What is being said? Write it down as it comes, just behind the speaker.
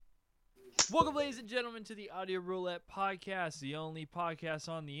Welcome, ladies and gentlemen, to the Audio Roulette Podcast, the only podcast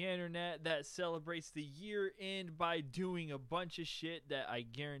on the internet that celebrates the year end by doing a bunch of shit that I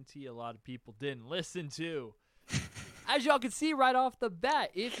guarantee a lot of people didn't listen to. As y'all can see right off the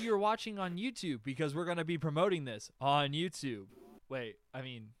bat, if you're watching on YouTube, because we're going to be promoting this on YouTube.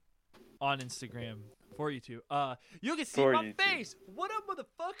 On Instagram for YouTube. You can see my face. What up,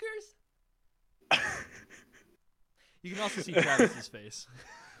 motherfuckers? You can also see Travis's face.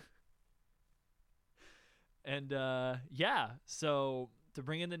 And, so to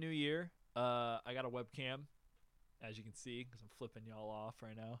bring in the new year, I got a webcam, as you can see, because I'm flipping y'all off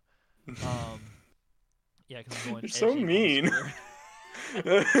right now. Because I'm going You're so mean.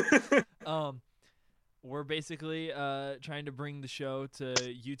 We're basically trying to bring the show to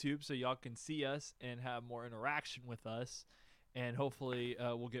YouTube so y'all can see us and have more interaction with us. And hopefully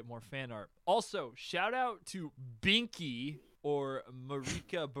we'll get more fan art. Also, shout out to Binky or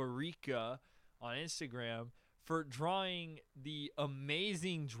Marika Barika on Instagram for drawing the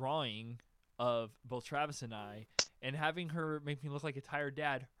amazing drawing of both Travis and I and having her make me look like a tired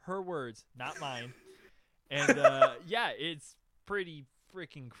dad. Her words, not mine. And it's pretty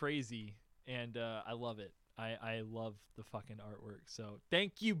freaking crazy. And I love it. I love the fucking artwork. So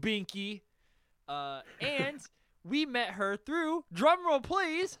thank you, Binky. And we met her through, drumroll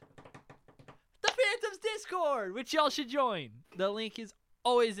please, the Phantoms Discord, which y'all should join. The link is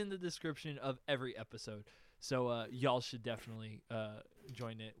always in the description of every episode. So y'all should definitely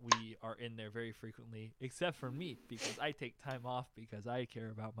join it. We are in there very frequently, except for me, because I take time off because I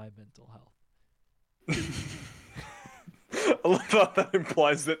care about my mental health. I love how that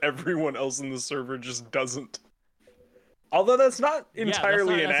implies that everyone else in the server just doesn't. Although that's not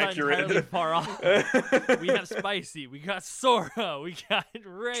entirely inaccurate. That's not entirely far off. We have Spicy. We got Sora. We got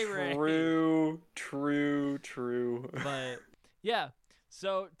Ray. True. But yeah,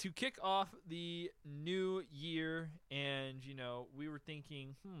 so to kick off the new year, and we were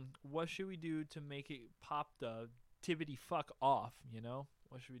thinking, what should we do to make it pop the tibbity fuck off?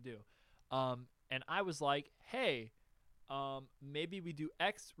 What should we do? And I was like, hey. Maybe we do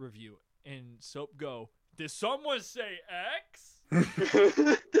X review, and Soap go, did someone say X?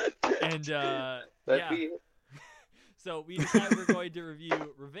 And so we decided we're going to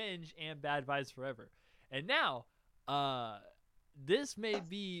review Revenge and Bad Vibes Forever. And now, this may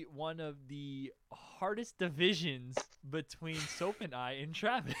be one of the hardest divisions between Soap and I and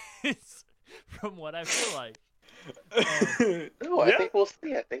Travis, from what I feel like. I think we'll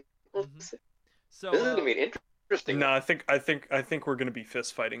see. So this is gonna be interesting. No, I think we're gonna be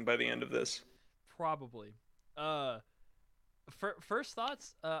fist fighting by the end of this. Probably. First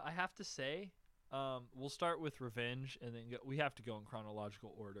thoughts. I have to say, we'll start with Revenge, and then we have to go in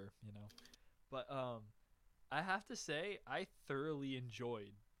chronological order, But I have to say, I thoroughly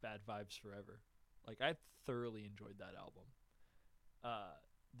enjoyed Bad Vibes Forever. Like, I thoroughly enjoyed that album.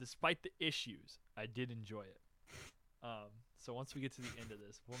 Despite the issues, I did enjoy it. So once we get to the end of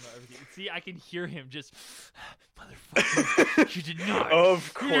this, we'll know everything. See, I can hear him just, motherfucker, you did not.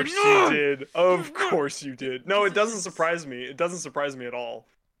 Of course you did. Of course you did. No, it doesn't surprise me. It doesn't surprise me at all.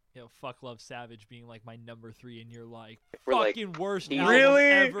 Fuck Love Savage being like my number 3, and you're like, we're fucking worst album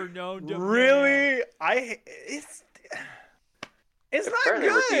ever known to man. It's not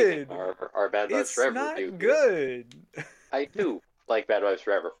good. Our Bad Vibes Forever not review. Good. I do like Bad Vibes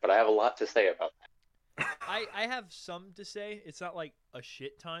Forever, but I have a lot to say about that. I have some to say. It's not like a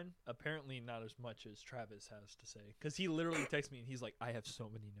shit ton. Apparently not as much as Travis has to say. Because he literally texts me and he's like, I have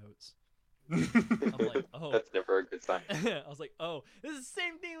so many notes. I'm like, oh. That's never a good sign. I was like, oh, this is the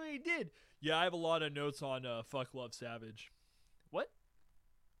same thing we did. Yeah, I have a lot of notes on Fuck Love Savage. What?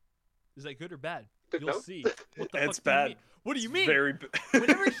 Is that good or bad? You'll see. What the It's fuck bad. What do you mean? Very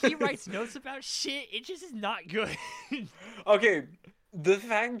Whenever he writes notes about shit, it just is not good. Okay, the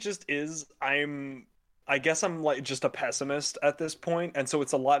fact just is I guess I'm like just a pessimist at this point, and so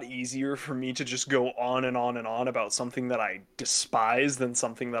it's a lot easier for me to just go on and on and on about something that I despise than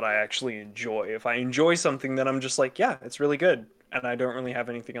something that I actually enjoy. If I enjoy something, then I'm just like, yeah, it's really good, and I don't really have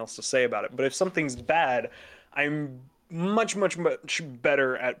anything else to say about it. But if something's bad, I'm much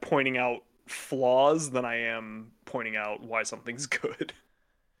better at pointing out flaws than I am pointing out why something's good.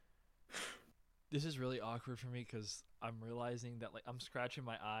 This is really awkward for me because I'm realizing that I'm scratching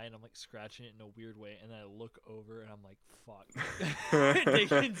my eye and I'm scratching it in a weird way, and then I look over and I'm like, fuck. They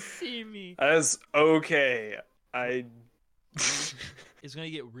can see me. That's okay. It's gonna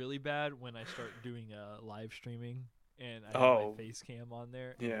get really bad when I start doing live streaming and I have my face cam on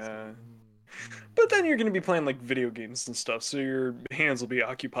there. Yeah. But then you're gonna be playing video games and stuff, so your hands will be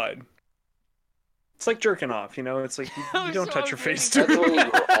occupied. It's like jerking off, It's like you don't touch your face too.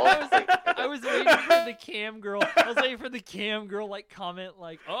 I was waiting for the cam girl. I was waiting for the cam girl like comment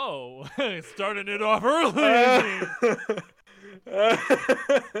like, "Oh, starting it off early."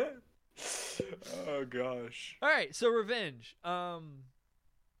 Oh gosh. All right, so Revenge.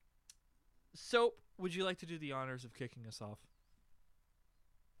 Soap, would you like to do the honors of kicking us off?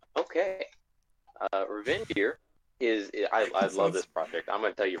 Okay. Revenge here I love this project. I'm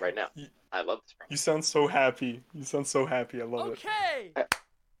gonna tell you right now. I love this project. You sound so happy. I love it. Okay.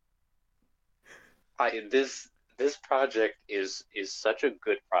 This project is such a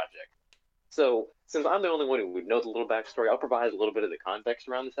good project. So since I'm the only one who would know the little backstory, I'll provide a little bit of the context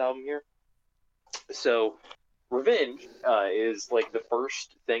around this album here. So Revenge is like the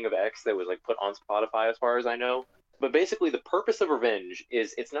first thing of X that was like put on Spotify as far as I know. But basically the purpose of Revenge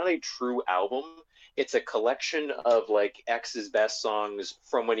is it's not a true album. It's a collection of like X's best songs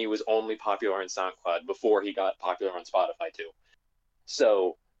from when he was only popular on SoundCloud before he got popular on Spotify too.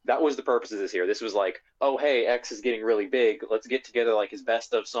 So that was the purpose of this here. This was like, oh hey, X is getting really big. Let's get together like his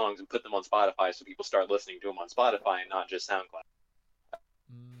best of songs and put them on Spotify so people start listening to him on Spotify and not just SoundCloud.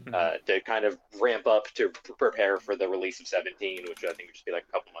 To kind of ramp up to prepare for the release of 17, which I think would just be like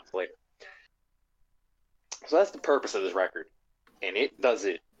a couple months later. So that's the purpose of this record, and it does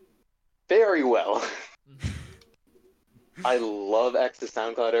it very well. I love X's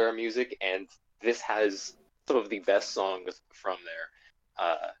SoundCloud era music, and this has some of the best songs from there.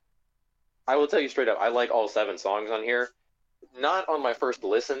 I will tell you straight up, I like all 7 songs on here. Not on my first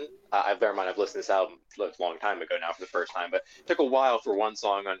listen. Bear in mind, I've listened to this album a long time ago now for the first time, but it took a while for one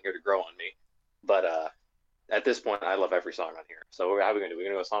song on here to grow on me. But at this point, I love every song on here. So how are we going to do? We're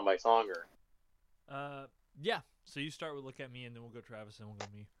going to go song by song? Or? Yeah. So you start with Look at Me, and then we'll go Travis, and we'll go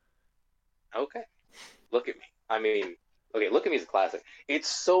me. Okay. Look at Me. I mean, okay, Look at Me is a classic. It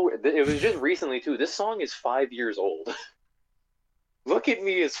was just recently, too. This song is 5 years old. Look at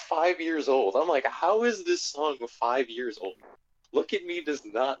Me is 5 years old. I'm like, how is this song 5 years old? Look at Me does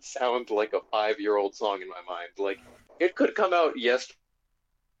not sound like a 5-year-old song in my mind. Like, it could come out yesterday,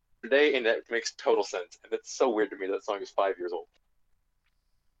 and that makes total sense. And it's so weird to me that song is 5 years old.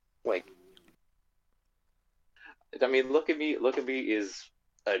 Like, I mean, Look at Me is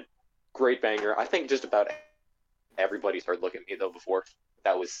a great banger. I think just about everybody's heard Look at Me, though, before.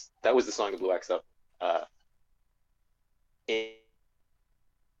 That was the song that blew X up. It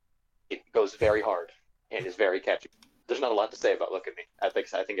goes very hard and is very catchy. There's not a lot to say about Look at Me. I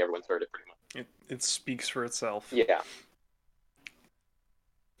think everyone's heard it pretty much. It speaks for itself. Yeah.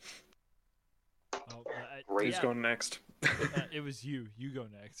 Who's going next? It was you. You go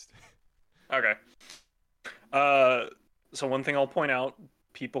next. Okay. So one thing I'll point out,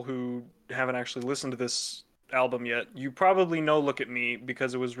 people who haven't actually listened to this album yet, you probably know Look at Me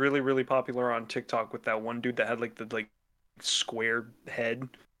because it was really, really popular on TikTok with that one dude that had the square head.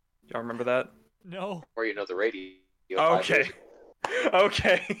 Y'all remember that? No. Or the radio. Okay.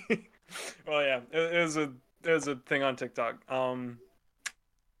 Okay. Well, yeah, it was a thing on TikTok.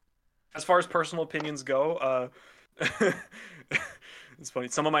 As far as personal opinions go, it's funny.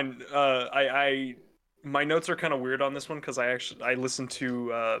 Some of my notes are kind of weird on this one because I listened to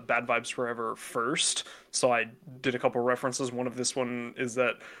Bad Vibes Forever first, so I did a couple references. One of this one is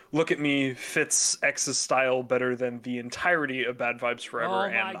that Look at Me fits X's style better than the entirety of Bad Vibes Forever,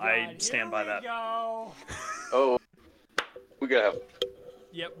 and I stand by that. Oh, we gotta have.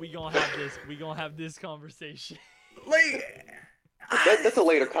 Yep, we gonna have this conversation. That's a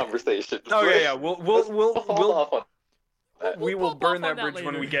later conversation. Okay, yeah, we'll off on that. We will burn that bridge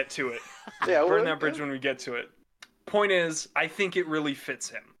when we get to it. Yeah, burn that bridge when we get to it. Point is, I think it really fits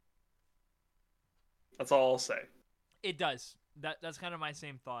him. That's all I'll say. It does. That's kind of my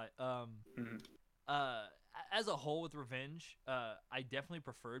same thought. As a whole with Revenge, I definitely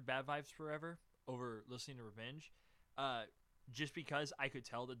preferred Bad Vibes Forever over listening to Revenge. Just because I could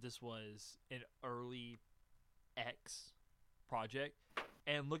tell that this was an early X project,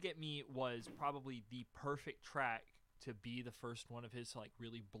 and Look at Me was probably the perfect track to be the first one of his to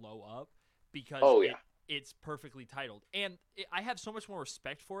really blow up because it's perfectly titled. And I have so much more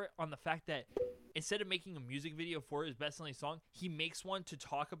respect for it on the fact that instead of making a music video for his best-selling song, he makes one to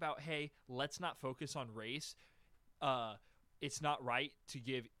talk about, hey, let's not focus on race. It's not right to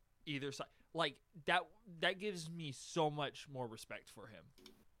give either side. That gives me so much more respect for him,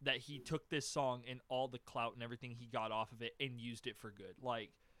 that he took this song and all the clout and everything he got off of it and used it for good.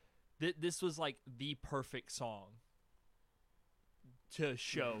 This was the perfect song to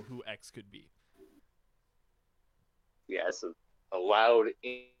show who X could be. Yeah, it's a loud,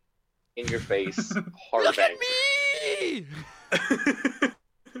 in your face, hard Look bang. At me!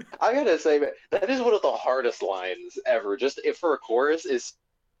 I gotta say, that is one of the hardest lines ever. Just for a chorus is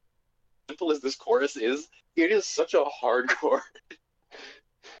simple as this chorus is, it is such a hardcore.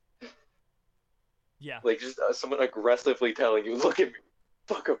 Yeah. Like just someone aggressively telling you, "Look at me,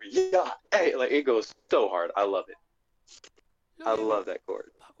 fuck me, yeah." Hey, like it goes so hard. I love it. I love that chord.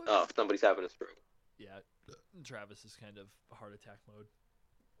 Oh, somebody's having a stroke. Yeah, Travis is kind of heart attack mode.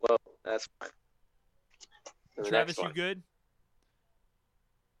 Well, that's fine. And the Travis, next you one, good?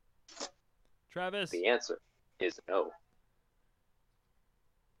 Travis. the answer is no.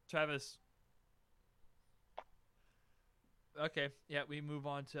 Travis. Okay, yeah, we move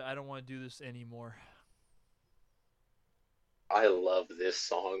on to I don't want to do this anymore. I love this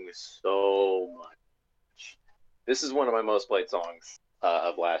song so much. This is one of my most played songs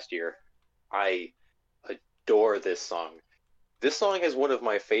of last year. I adore this song. This song has one of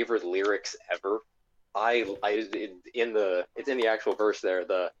my favorite lyrics ever. It's in the actual verse there.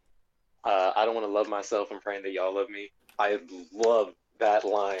 I don't want to love myself. I'm praying that y'all love me. I love that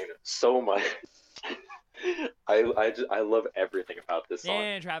line so much. I love everything about this song.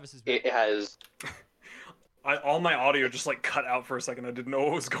 And Travis is back. It has. All my audio just like cut out for a second. I didn't know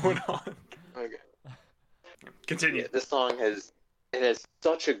what was going on. Okay. Continue. Yeah, this song has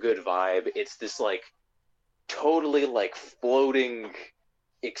such a good vibe. It's this like totally like floating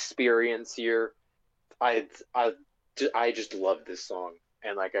experience here. I just love this song,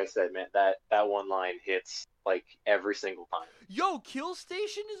 and like I said, man, that one line hits like every single time. Yo, Kill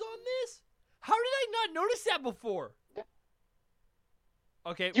Station is on this? How did I not notice that before?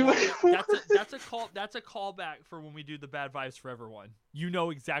 Okay, well, that's a callback for when we do the Bad Vibes Forever one. You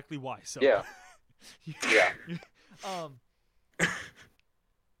know exactly why. So Yeah. Yeah.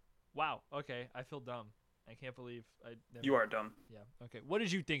 Wow. Okay, I feel dumb. I can't believe I. Never... You are dumb. Yeah. Okay. What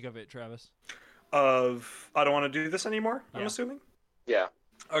did you think of it, Travis? Of I don't want to do this anymore. I'm Yeah. assuming. Yeah.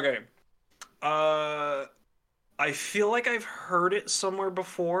 Okay. I feel like I've heard it somewhere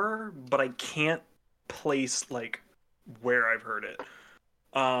before, but I can't place like where I've heard it.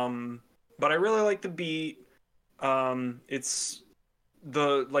 But I really like the beat. It's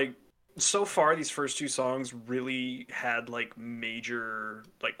the like so far these first two songs really had like major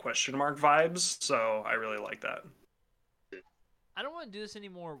like question mark vibes, so I really like that. I don't want to do this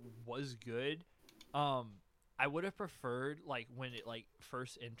anymore. Was good. I would have preferred like when it like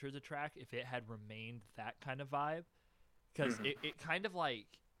first entered the track if it had remained that kind of vibe, because it kind of like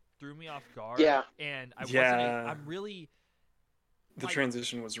threw me off guard. Yeah. And I Yeah. wasn't. I'm really. The Like,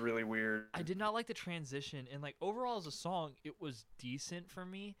 transition was really weird. I did not like the transition, and like overall as a song, it was decent for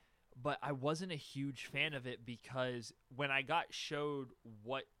me, but I wasn't a huge fan of it because when I got showed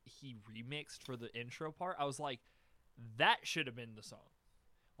what he remixed for the intro part, I was like, that should have been the song.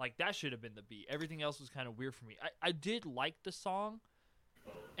 Like that should have been the beat. Everything else was kind of weird for me. I did like the song,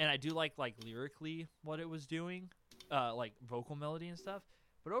 and I do like lyrically what it was doing, like vocal melody and stuff.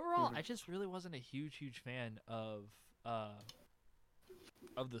 But overall, I just really wasn't a huge fan of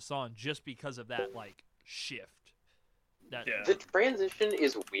the song just because of that like shift. That Yeah. The transition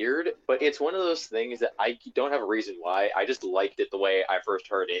is weird, but it's one of those things that I don't have a reason why. I just liked it the way I first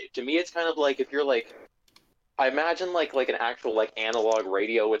heard it. To me, it's kind of like if you're like, I imagine like an actual like analog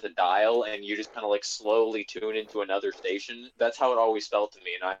radio with a dial, and you just kind of like slowly tune into another station. That's how it always felt to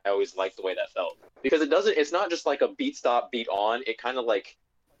me, and I always liked the way that felt because it's not just like a beat stop beat on. It kind of like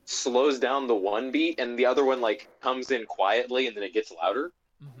slows down the one beat, and the other one like comes in quietly, and then it gets louder.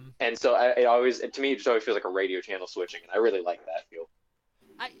 And so to me, it just always feels like a radio channel switching, and I really like that feel.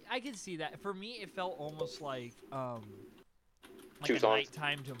 I can see that. For me, it felt almost like Two a songs.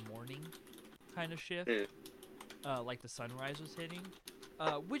 nighttime to morning kind of shift. Like the sunrise was hitting,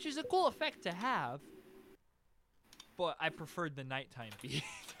 which is a cool effect to have, but I preferred the nighttime beat.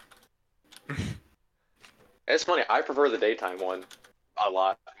 It's funny. I prefer the daytime one a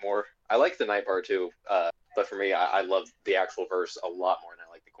lot more. I like the night part too, but for me, I love the actual verse a lot more than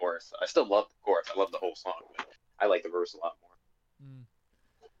I like the chorus. I still love the chorus. I love the whole song, but I like the verse a lot more.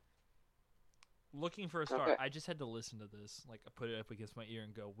 Looking for a star. Okay. I just had to listen to this. Like I put it up against my ear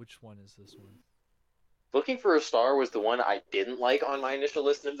and go, which one is this one? Looking for a Star was the one I didn't like on my initial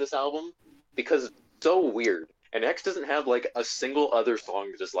listen of this album because it's so weird. And X doesn't have like a single other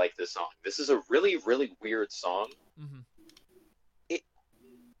song just like this song. This is a really, really weird song.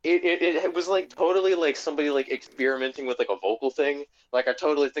 It was like totally like somebody like experimenting with like a vocal thing. Like I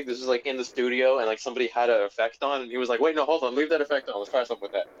totally think this was like in the studio and like somebody had an effect on and he was like, wait, no, hold on, leave that effect on. Let's try something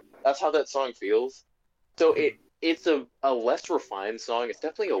with that. That's how that song feels. So it's a less refined song. It's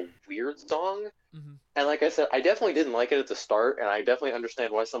definitely a weird song. And like I said, I definitely didn't like it at the start, and I definitely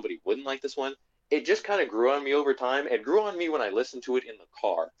understand why somebody wouldn't like this one. It just kind of grew on me over time. It grew on me when I listened to it in the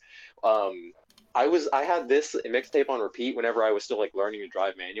car. I had this mixtape on repeat whenever I was still like learning to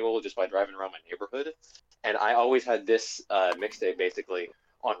drive manual just by driving around my neighborhood, and I always had this mixtape basically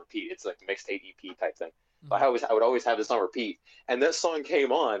on repeat. It's like a mixtape EP type thing. So I would always have this on repeat, and that song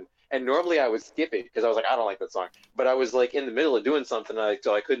came on, and normally I would skip it because I was like, I don't like that song. But I was like in the middle of doing something,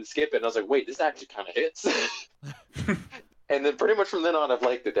 so I couldn't skip it, and I was like, wait, this actually kind of hits. And then pretty much from then on, I've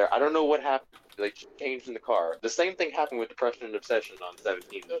liked it there. I don't know what happened, like changed in the car. The same thing happened with Depression and Obsession on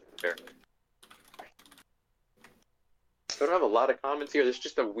 17 though. Fair. So I don't have a lot of comments here. There's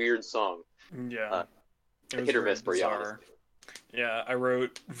just a weird song. Yeah. Hit or miss, pretty honest. Yeah, I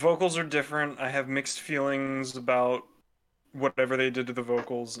wrote, vocals are different. I have mixed feelings about whatever they did to the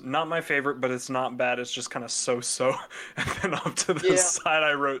vocals. Not my favorite, but it's not bad. It's just kind of so-so. And then up to the side,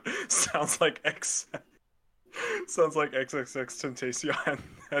 I wrote, sounds like XXXTentacion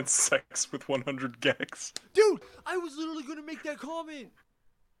had sex with 100 gex. Dude, I was literally gonna make that comment.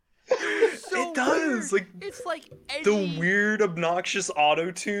 It does. Weird. Like, it's like Eddie. the weird, obnoxious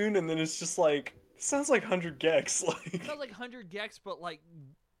auto tune, and then it's just like, sounds like 100 gex. Like, it sounds like 100 gex, but like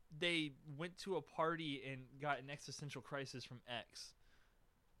they went to a party and got an existential crisis from X.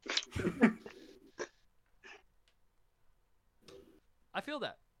 I feel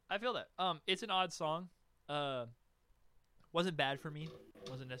that. It's an odd song. Wasn't bad for me.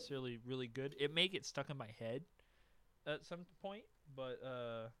 Wasn't necessarily really good. It may get stuck in my head at some point, but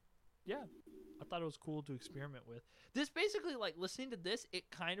yeah, I thought it was cool to experiment with. This basically, like, listening to this, it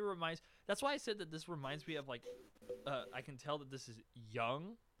kind of reminds. That's why I said that this reminds me of like, I can tell that this is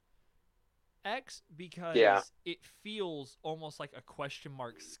young X because it feels almost like a question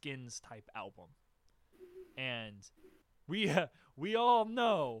mark Skins type album, and we all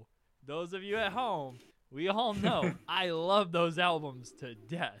know, those of you at home. We all know I love those albums to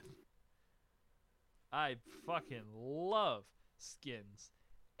death. I fucking love Skins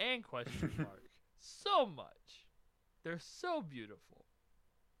and Question Mark so much. They're so beautiful.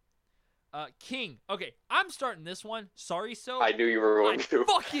 King. Okay, I'm starting this one. Sorry, So. I knew you were going to.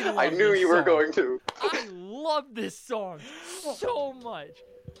 Fucking love I knew you were going to. I love this song so much.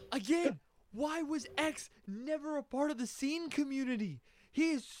 Again, why was X never a part of the scene community?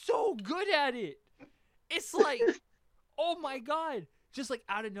 He is so good at it. It's like, oh my god, just like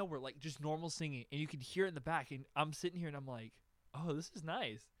out of nowhere, like just normal singing, and you can hear it in the back, and I'm sitting here and I'm like, oh, this is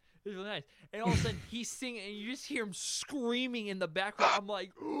nice. This is really nice. And all of a sudden he's singing, and you just hear him screaming in the background. I'm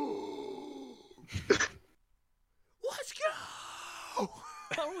like, let's go!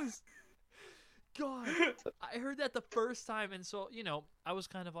 God, I heard that the first time, and so, I was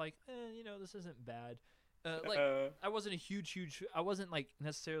kind of like, this isn't bad. I wasn't a huge, I wasn't like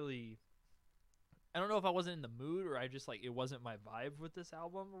necessarily, I don't know if I wasn't in the mood or I just like, it wasn't my vibe with this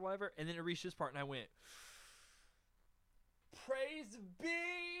album or whatever. And then it reached this part and I went, praise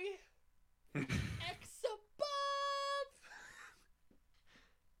be X above.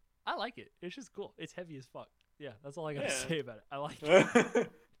 I like it. It's just cool. It's heavy as fuck. Yeah, that's all I gotta say about it. I like it.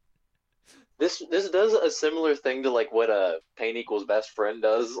 This does a similar thing to like what Pain Equals Best Friend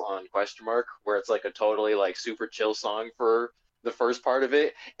does on Question Mark, where it's like a totally like super chill song for the first part of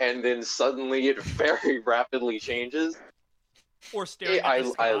it, and then suddenly it very rapidly changes. Or staring at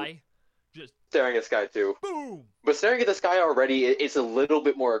the sky. Just staring at the sky too. Boom. But staring at the sky already, it's a little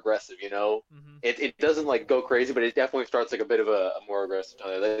bit more aggressive, Mm-hmm. It doesn't like go crazy, but it definitely starts like a bit of a more aggressive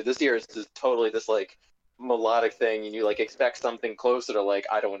tone. This year is just totally this like melodic thing, and you like expect something closer to like,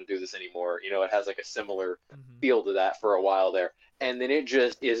 I don't want to do this anymore. It has like a similar feel to that for a while there, and then it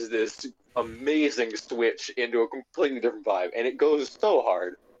just is this amazing switch into a completely different vibe, and it goes so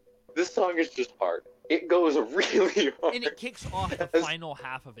hard. This song is just hard. It goes really hard, and it kicks off the final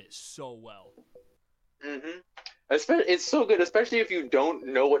half of it so well. Mm-hmm. It's so good, especially if you don't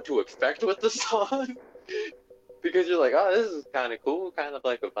know what to expect with the song. Because you're like, oh, this is kind of cool, kind of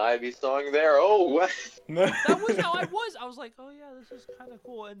like a vibey song there. Oh, what? That was how I was. I was like, oh yeah, this is kind of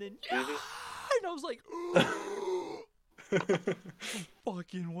cool. And then, and I was like, no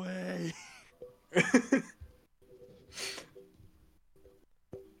fucking way.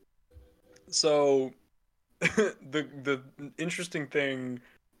 So, the interesting thing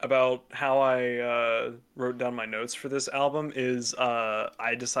about how I wrote down my notes for this album is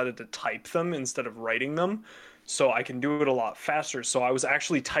I decided to type them instead of writing them, so I can do it a lot faster. So I was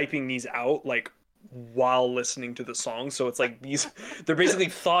actually typing these out like while listening to the song. So it's like they're basically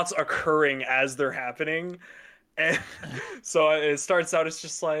thoughts occurring as they're happening. And so it starts out, it's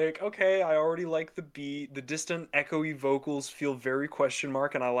just like, okay, I already like the beat. The distant, echoey vocals feel very question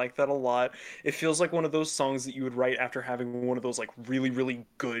mark, and I like that a lot. It feels like one of those songs that you would write after having one of those like really, really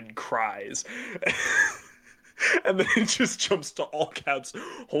good cries. And then it just jumps to all caps.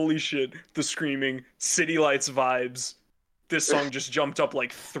 Holy shit, the screaming, City Lights vibes. This song just jumped up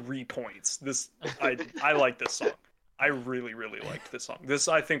like 3 points. I like this song. I really, really liked this song. This,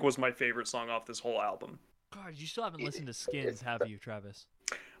 I think, was my favorite song off this whole album. God, you still haven't listened to Skins, have you, Travis?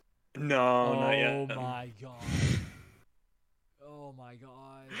 No, not yet. Oh my god. Oh my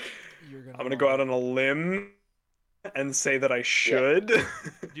god. I'm gonna go out on a limb and say that I should. Yeah.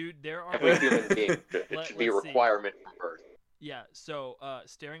 Dude, there are... Every human being, it should be a requirement from birth. Yeah, so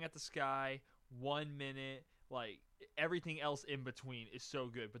Staring at the Sky, 1 minute, like everything else in between is so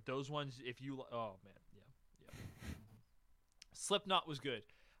good. But those ones, if you... Oh, man. Yeah. Slipknot was good.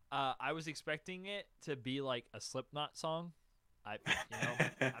 I was expecting it to be like a Slipknot song. I'm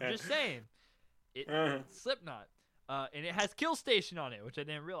just saying. Slipknot. And it has Kill Station on it, which I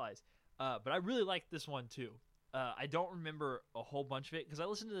didn't realize. But I really liked this one, too. I don't remember a whole bunch of it because I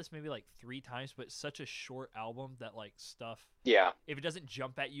listened to this maybe like 3 times, but it's such a short album that like stuff. Yeah. If it doesn't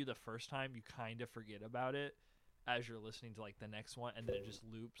jump at you the first time, you kind of forget about it as you're listening to like the next one, and then it just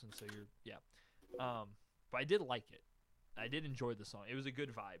loops, and so you're But I did like it. I did enjoy the song. It was a good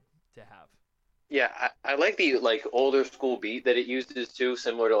vibe to have. Yeah, I like the like older school beat that it uses too,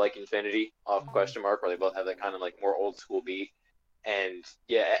 similar to like Infinity off Question Mark, where they both have that kind of like more old school beat. And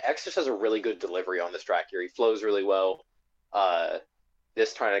yeah, Exodus has a really good delivery on this track here. He flows really well.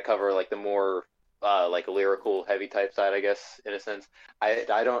 This trying to cover like the more like lyrical heavy type side, I guess, in a sense. I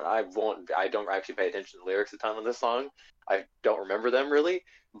don't actually pay attention to the lyrics a ton on this song. I don't remember them really,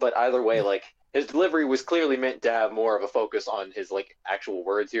 but either way, like his delivery was clearly meant to have more of a focus on his like actual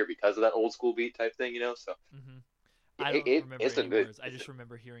words here because of that old school beat type thing, you know. So I don't remember it's any a good. words. I just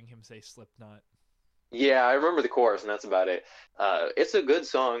remember hearing him say Slipknot. Yeah, I remember the chorus, and that's about it. It's a good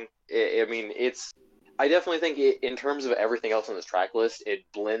song. I mean, I definitely think in terms of everything else on this track list, it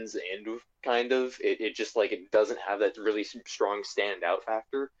blends in kind of. It just like it doesn't have that really strong standout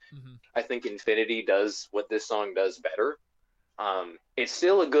factor. I think Infinity does what this song does better. It's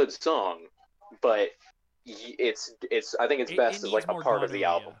still a good song, but it's I think it's best as like a part of the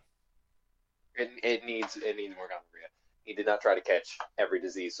album. It needs more gonorrhea. He did not try to catch every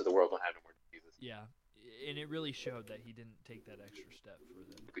disease, so the world won't have no more diseases. Yeah, and it really showed that he didn't take that extra step for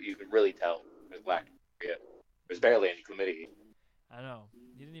them. You can really tell there's lack of gonorrhea. There's barely any chlamydia. I know.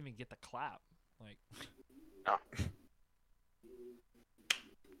 You didn't even get the clap. Like. No.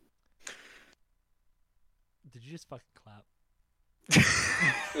 Did you just fucking clap?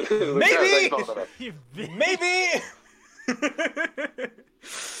 Maybe. Maybe.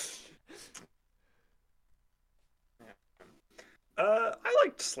 I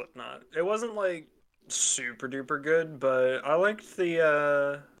liked Slipknot. It wasn't like super duper good, but I liked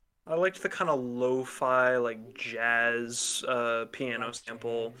the kind of lo-fi like jazz piano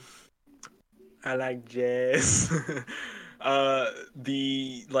sample. I like jazz.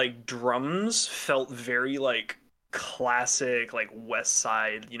 The like drums felt very like classic, like West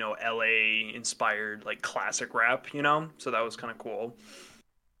Side, you know, LA inspired like classic rap, you know? So that was kind of cool.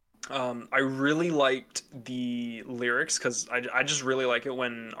 I really liked the lyrics because I just really like it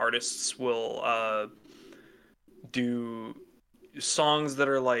when artists will do songs that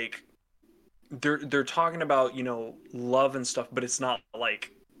are like they're talking about, you know, love and stuff, but it's not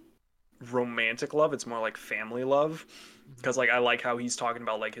like romantic love, it's more like family love. Because like I like how he's talking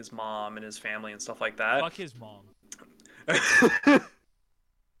about like his mom and his family and stuff like that. Fuck his mom.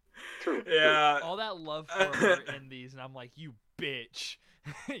 True. Yeah. All that love for her in these, and I'm like, you bitch.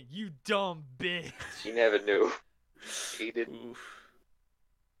 You dumb bitch. He never knew. He didn't. Oof.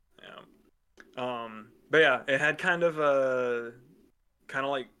 Yeah. But yeah, it had kind of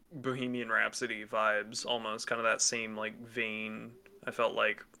like Bohemian Rhapsody vibes, almost kind of that same like vein. I felt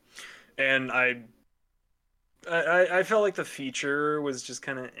like, and I felt like the feature was just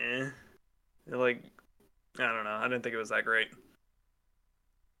kind of like, I don't know. I didn't think it was that great.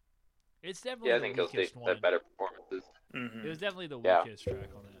 It's definitely Yeah, I the think Kill weakest Station one. had better performances. It was definitely the Yeah. weakest track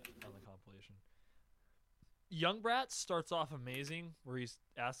on the compilation. Young Brat starts off amazing, where he's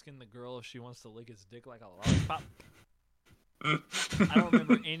asking the girl if she wants to lick his dick like a lollipop. I don't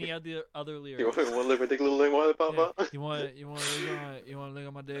remember any other lyrics. You want to live a dick little thing while it pop up? You want to lick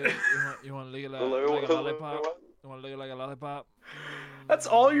on my dick? You want to lick it like a lollipop? You want to lick it like a lollipop? That's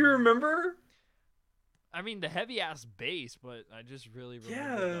all you remember? I mean, the heavy ass bass, but I just really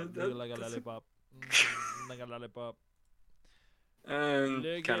Yeah, remember lick it like a lollipop. Like a lollipop. And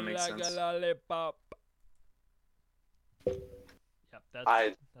Lick kind of it makes like sense. a lollipop. Yep,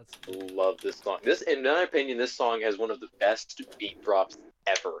 I that's love this song. In my opinion, this song has one of the best beat drops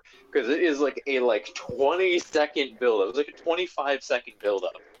ever because it is like a 20-second build up. It was like a 25-second build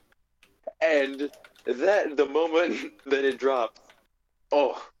up, and that the moment that it drops,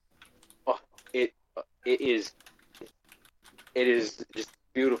 oh, oh it is just a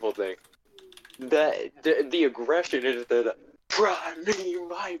beautiful thing. That the aggression is the try me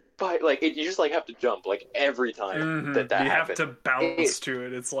my bite, like you just like have to jump like every time that you happens. have to bounce to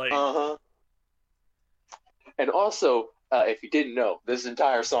it. It's like And also, if you didn't know, this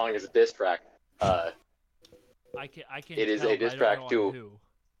entire song is a diss track. I can. It is tell, a diss but I track don't know to. on who.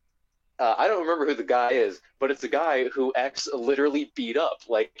 I don't remember who the guy is, but it's a guy who X literally beat up,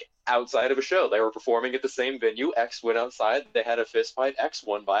 like, outside of a show. They were performing at the same venue. X went outside. They had a fist fight. X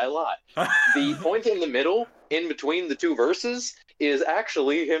won by a lot. The point in the middle, in between the two verses, is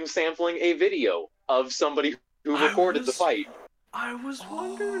actually him sampling a video of somebody who recorded the fight. I was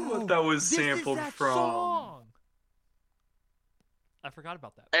wondering what that was sampled from. Song. I forgot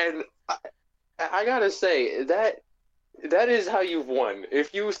about that. And I gotta say, that is how you've won.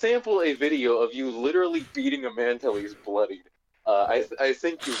 If you sample a video of you literally beating a man till he's bloodied, I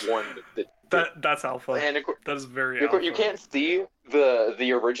think you've won. That's alpha. And that is very alpha. You can't see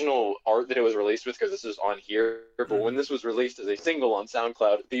the original art that it was released with because this is on here. But when this was released as a single on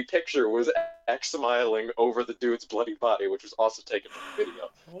SoundCloud, the picture was X smiling over the dude's bloody body, which was also taken from the video.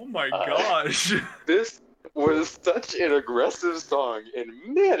 Oh my gosh! This was such an aggressive song, and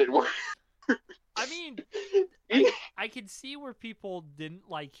man, it worked. I mean, I can see where people didn't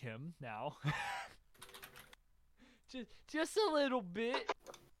like him now. just a little bit.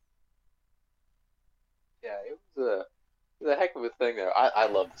 Yeah, it was a heck of a thing there. I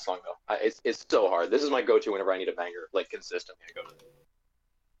love the song though. It's so hard. This is my go-to whenever I need a banger, like consistently. I go to it.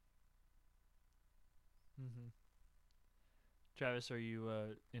 Mm-hmm. Travis, are you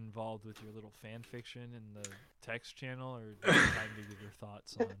involved with your little fan fiction in the text channel, or do you have time to give your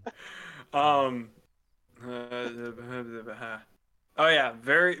thoughts on? Oh yeah,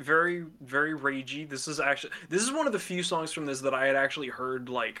 very, very, very ragey. This is one of the few songs from this that I had actually heard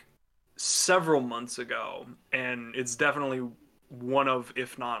like several months ago, and it's definitely one of,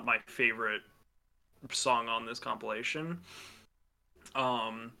 if not my favorite song on this compilation.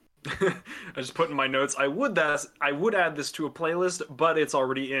 I just put in my notes, I would add this to a playlist, but it's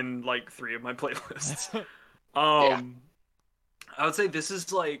already in like 3 of my playlists. Yeah. I would say this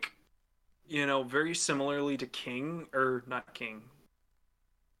is like, you know, very similarly to King, or not King.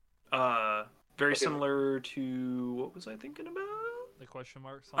 Very similar to, what was I thinking about? The question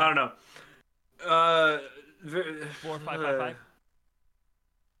mark song? I don't know. 4555?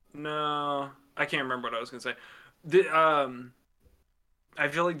 No, I can't remember what I was gonna say. I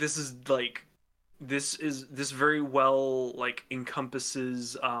feel like this very well like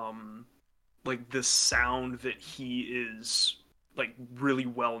encompasses like the sound that he is like really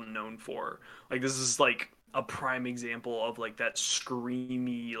well known for. Like this is like a prime example of like that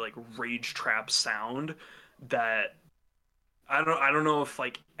screamy like rage trap sound that I don't know if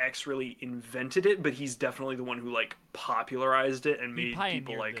like X really invented it, but he's definitely the one who like popularized it and made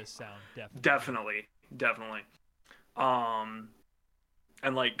people like this sound, definitely.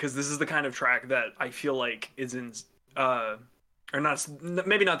 And like, because this is the kind of track that I feel like is in or not,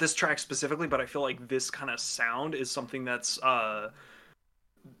 maybe not this track specifically, but I feel like this kind of sound is something that's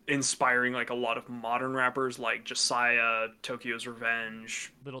inspiring like a lot of modern rappers like Josiah, Tokyo's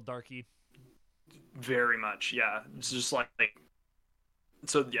Revenge, Little Darky. Very much, yeah. It's just like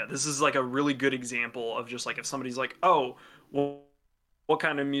so yeah, this is like a really good example of just like if somebody's like, oh, well, what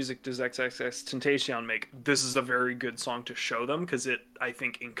kind of music does XXXTentacion make? This is a very good song to show them because it, I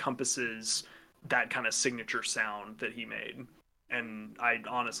think, encompasses that kind of signature sound that he made. And I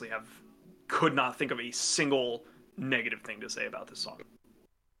honestly could not think of a single negative thing to say about this song.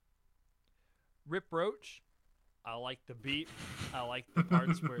 Rip Roach, I like the beat. I like the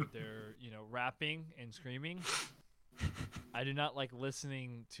parts where they're, rapping and screaming. I do not like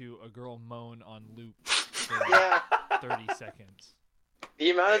listening to a girl moan on loop for 30 seconds. The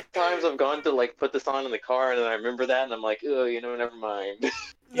amount of times I've gone to like put this on in the car and then I remember that and I'm like, oh, never mind. It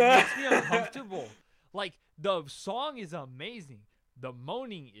makes me uncomfortable. Like, the song is amazing. The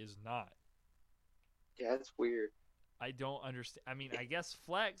moaning is not. Yeah, it's weird. I don't understand. I mean, I guess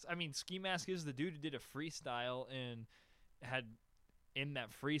Flex. I mean, Ski Mask is the dude who did a freestyle and had in that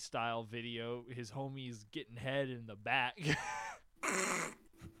freestyle video his homies getting head in the back.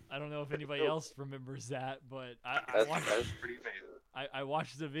 I don't know if anybody else remembers that, but that's pretty amazing. I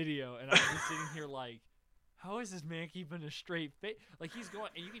watched the video and I was sitting here like, how is this man keeping a straight face? Like he's going,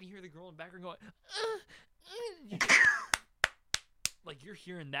 and you can hear the girl in the background going, like you're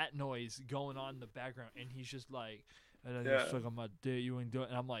hearing that noise going on in the background, and he's just like, and then you suck on my dick, you ain't doing.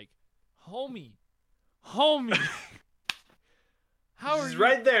 And I'm like, homie, How are He's you?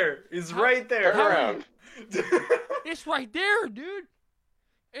 right there. He's right there. Turn around. It's right there, dude.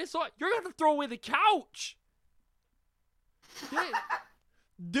 It's like you're gonna have to throw away the couch.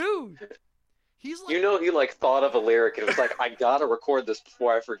 Dude. He's like, You know, he like thought of a lyric and was like, I gotta record this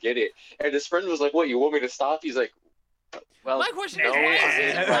before I forget it. And his friend was like, what, you want me to stop? He's like, well, my question no,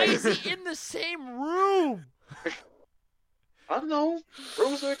 is, why is I he in the same room? don't know.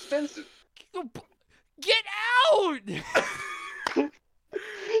 Rooms are expensive. Get out!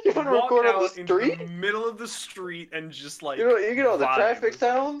 You want to Walk record on out the into street? the middle of the street and just like. You know, you get all the vibe. traffic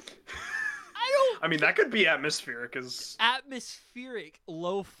sounds. I mean, that could be atmospheric, as Atmospheric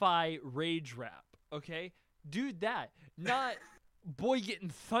lo-fi rage rap, okay? Dude, that. Not boy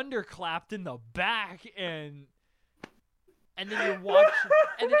getting thunderclapped in the back and then you're watching,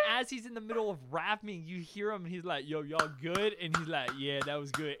 and then as he's in the middle of rapping, you hear him and he's like, yo, y'all good? And he's like, yeah, that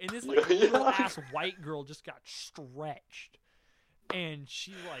was good. And this like little ass white girl just got stretched. And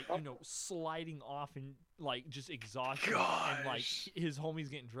she like, sliding off and like just exhausted. And like Gosh. his homie's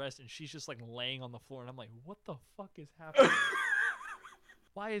getting dressed and she's just like laying on the floor. And I'm like, what the fuck is happening?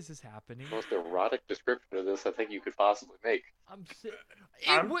 Why is this happening? Most erotic description of this I think you could possibly make. I'm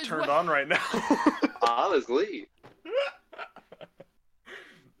turned on right now. Honestly.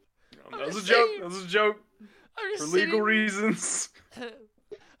 That was a joke. That was a joke. I'm just For legal sitting- reasons.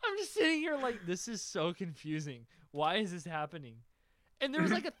 I'm just sitting here like, this is so confusing. Why is this happening? And there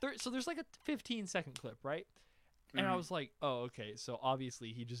was like so there's like a 15-second clip, right? And I Mhm. was like, oh, okay, so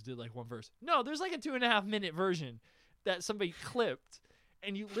obviously he just did like one verse. No, there's like a 2.5-minute version that somebody clipped,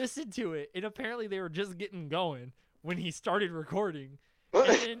 and you listen to it, and apparently they were just getting going when he started recording. And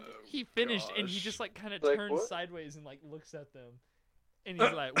then he finished, and he gosh. just like kind of Like, turns what? sideways and like looks at them. And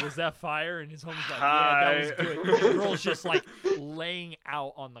he's like, was that fire? And his homie's like, yeah, that was good. And the girl's just like laying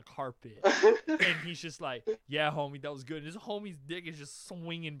out on the carpet. And he's just like, yeah, homie, that was good. And his homie's dick is just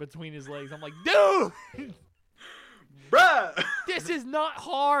swinging between his legs. I'm like, dude, Bruh! this is not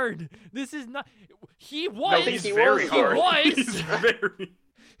hard. This is not. He No, was. he's he very was hard. hard. He's very.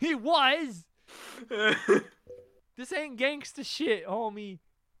 He was. This ain't gangsta shit, homie.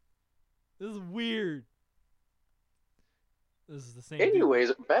 This is weird. This is the same. dude.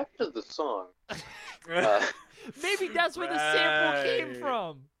 Anyways, back to the song. Maybe that's where the sample came Right.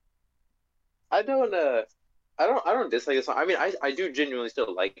 from. I don't dislike the song. I mean, I do genuinely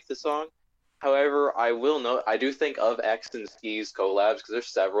still like the song. However, I will note, I do think of X and Ski's collabs, because there's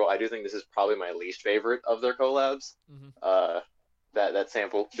several. I do think this is probably my least favorite of their collabs. Mhm. That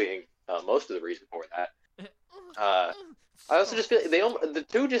sample being most of the reason for that. I also just feel the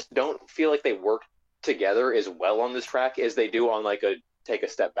two just don't feel like they work together as well on this track as they do on like a Take a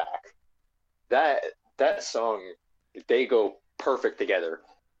Step Back. That song, they go perfect together.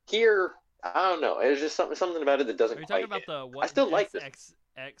 Here, I don't know. It's just something about it that doesn't Are you quite talking about hit. the what? I still like this.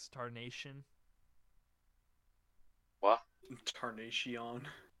 X Tarnation. Tarnation.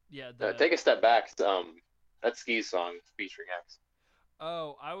 Yeah. Take a Step Back. That's Ski's song featuring X.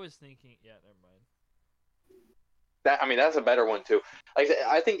 Oh, I was thinking. Yeah, never mind. That's a better one too. Like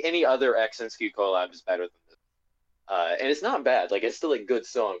I think any other X and Ski collab is better than this. And it's not bad. Like it's still a good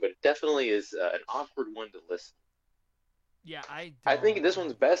song, but it definitely is an awkward one to listen. Yeah, I think this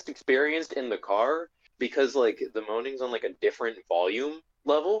one's best experienced in the car because like the moaning's on like a different volume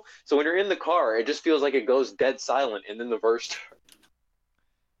level. So when you're in the car, it just feels like it goes dead silent, and then the verse starts.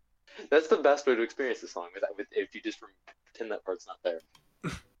 That's the best way to experience the song. If you just pretend that part's not there.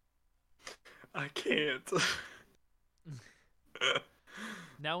 I can't.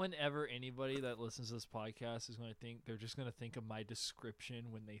 Now, whenever anybody that listens to this podcast is going to think, they're just going to think of my description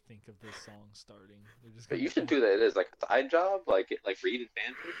when they think of this song starting. They're just But gonna you should think- do that. It is like a side job, like reading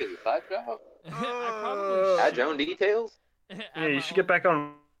fanfic is a side job. I probably Add your own details. should. Yeah, you should get back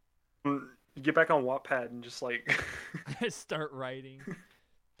on. Get back on Wattpad and just like. Start writing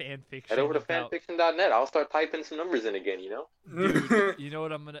fan fiction. Head over to about- fanfiction.net. I'll start typing some numbers in again. Dude, you know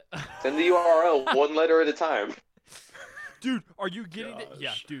what I'm gonna? Send the URL one letter at a time. Dude, are you getting it? Yeah,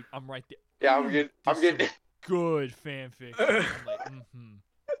 Gosh. dude, I'm right there. Yeah, I'm good. I'm This is getting. Good fanfic.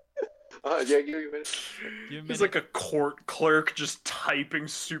 I'm like, Yeah, give me a minute. Give me a He's minute. like a court clerk just typing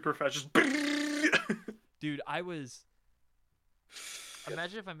super fast. Just. Dude, I was.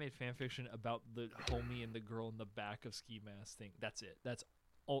 Imagine if I made fanfiction about the homie and the girl in the back of Ski Mask thing. That's it. That's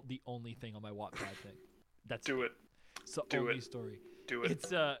the only thing on my Wattpad thing. That's Do it. It's the Do only it. story. Do it.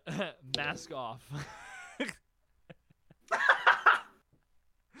 It's mask off.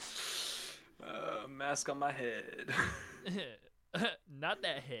 Mask on my head. Not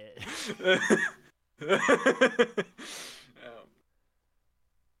that head.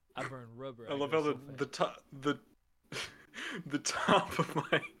 I burn rubber. I love go how so the fast. the top of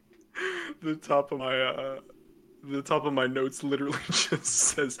my the top of my the top of my notes literally just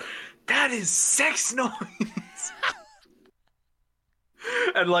says, "That is sex noise."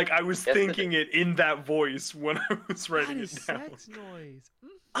 And like I was thinking it in that voice when I was writing That is it down. sex noise.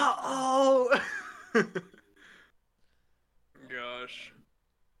 Oh. Gosh.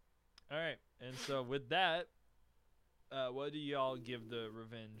 All right, and so with that, what do y'all give the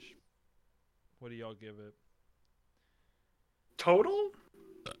Revenge? What do y'all give it? Total?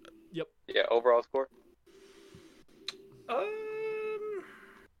 Yeah, overall score. I'd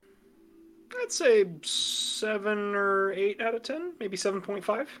say 7 or 8 out of 10, maybe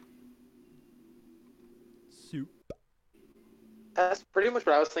 7.5. Soup. That's pretty much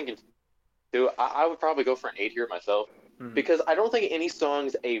what I was thinking too. I would probably go for an 8 here myself, because I don't think any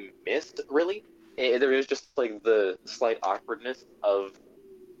song's a miss, really. There is just like the slight awkwardness of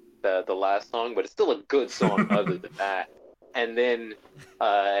the last song, but it's still a good song other than that. And then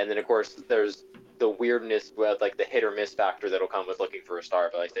of course there's the weirdness with like the hit or miss factor that'll come with Looking for a Star.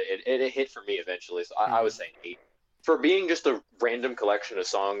 But like it hit for me eventually, so I was saying 8. For being just a random collection of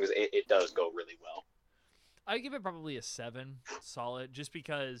songs, it does go really well. I give it probably a 7, solid, just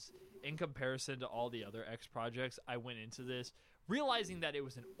because in comparison to all the other X projects, I went into this realizing that it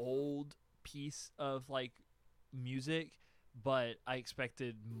was an old piece of like music, but I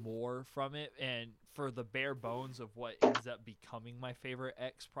expected more from it, and for the bare bones of what ends up becoming my favorite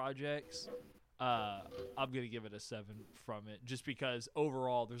X projects, I'm gonna give it a 7 from it, just because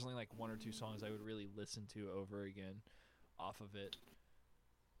overall there's only like 1 or 2 songs I would really listen to over again off of it.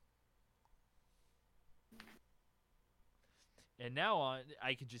 And now on,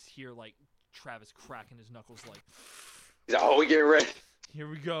 I can just hear like Travis cracking his knuckles, like, "Oh, we get ready. Here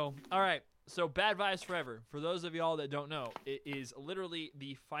we go." All right. So, Bad Vibes Forever. For those of y'all that don't know, it is literally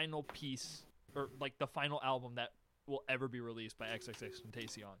the final piece, or like the final album that will ever be released by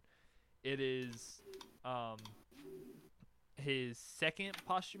XXXTentacion. It is his second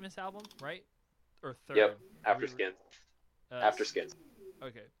posthumous album, right? Or third? Yep. After Skins. After Skins.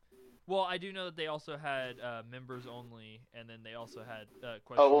 Okay. Well, I do know that they also had Members Only, and then they also had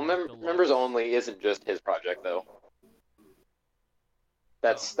Members Only isn't just his project though.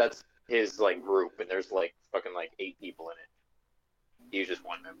 That's his like group, and there's like fucking like 8 people in it. He's just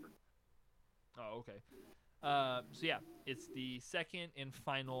one member. Oh, okay. So yeah, it's the second and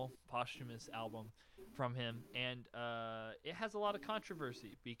final posthumous album from him, and it has a lot of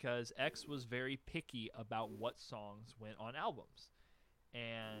controversy because X was very picky about what songs went on albums.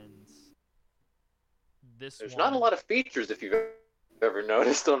 And there's not a lot of features, if you've ever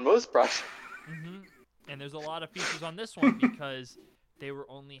noticed, on most projects. Mm-hmm. And there's a lot of features on this one because they were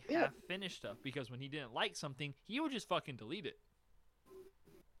only half finished stuff. Because when he didn't like something, he would just fucking delete it.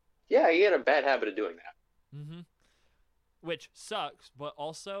 Yeah, he had a bad habit of doing that. Mm-hmm. Which sucks, but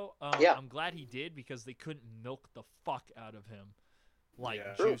also I'm glad he did, because they couldn't milk the fuck out of him like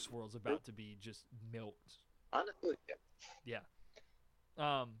Juice WRLD's about to be just milked. Honestly, yeah.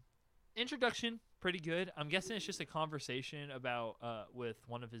 Introduction, pretty good. I'm guessing it's just a conversation about with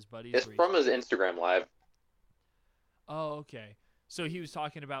one of his buddies. It's from his Instagram live. Oh, okay. So he was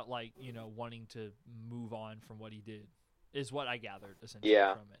talking about like, wanting to move on from what he did, is what I gathered essentially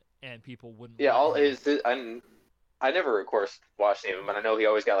from it. And people wouldn't. Yeah, I never, of course, watched him, but I know he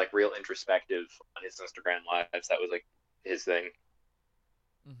always got like real introspective on his Instagram lives. That was like his thing.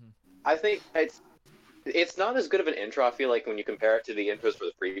 Mm-hmm. I think it's not as good of an intro, I feel like, when you compare it to the intros for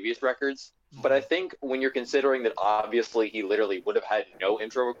the previous records. But I think when you're considering that obviously he literally would have had no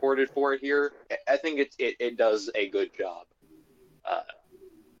intro recorded for it here, I think it does a good job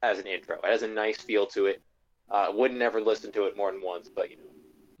as an intro. It has a nice feel to it. Would never listen to it more than once, but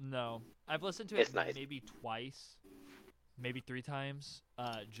No, I've listened to it nice. Maybe twice, maybe 3 times.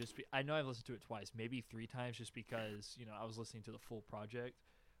 I know I've listened to it twice, maybe 3 times, just because I was listening to the full project.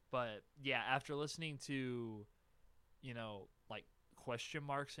 But yeah, after listening to, like Question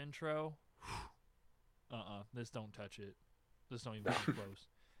Mark's intro, this don't touch it. This don't even come close.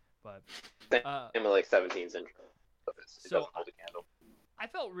 But him like 17's intro. It doesn't hold a candle. I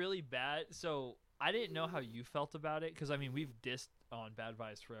felt really bad. So I didn't know how you felt about it, because I mean we've dissed on Bad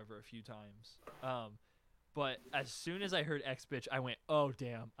Vibes Forever a few times. But as soon as I heard X Bitch, I went, "Oh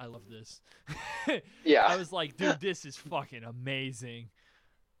damn, I love this." Yeah. I was like, "Dude, this is fucking amazing."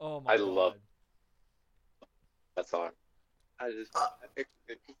 Oh my god. I love that song. I think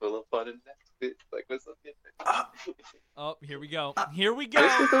it's full of fun and next like what's up? Oh, here we go. Here we go.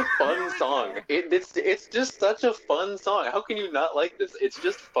 This is a fun song. It's just such a fun song. How can you not like this? It's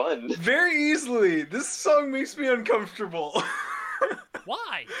just fun. Very easily. This song makes me uncomfortable.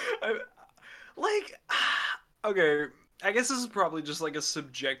 Why? Okay, I guess this is probably just like a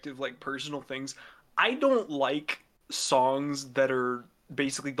subjective, like personal things. I don't like songs that are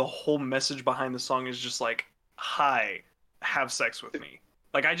basically the whole message behind the song is just like, "Hi, have sex with me."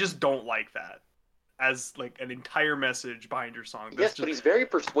 Like I just don't like that as like an entire message behind your song. Yes, but he's very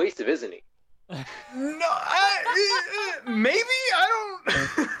persuasive, isn't he? No, maybe I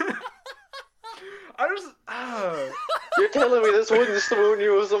don't. I just. You're telling me this wouldn't swoon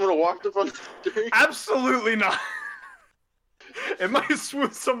you if someone walked up on the street? Absolutely not. It might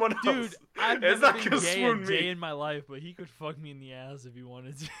swoon someone else. Dude, I've It's never not been gonna gay a swoon day me. in my life, but he could fuck me in the ass if he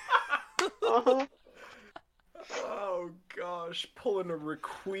wanted to. Uh-huh. Oh gosh, pulling a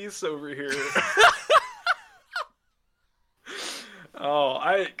Requise over here.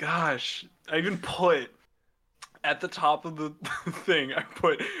 I even put at the top of the thing, I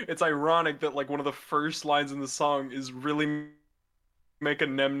put, it's ironic that like one of the first lines in the song is really make a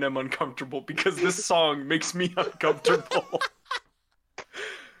Nem Nem uncomfortable because this song makes me uncomfortable.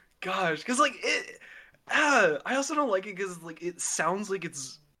 Gosh, because like I also don't like it because like it sounds like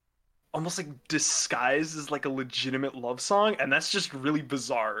it's almost like disguised as like a legitimate love song, and that's just really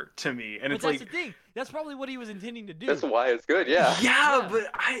bizarre to me. And But it's that's like, the thing. That's probably what he was intending to do. That's why it's good, yeah. yeah, Yeah.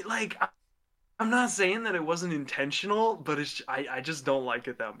 but I'm not saying that it wasn't intentional, but I just don't like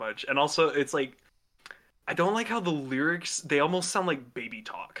it that much. And also, it's like I don't like how the lyrics, they almost sound like baby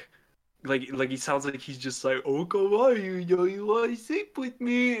talk. Like he sounds like he's just like, "Oh, come on, you want to sleep with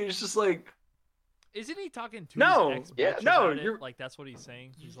me?" It's just like, Isn't he talking to No, his ex? yeah, no, about it? you're- Like that's what he's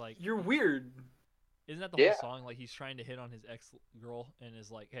saying. He's like, you're weird. isn't that the Yeah. whole song? Like he's trying to hit on his ex girl and is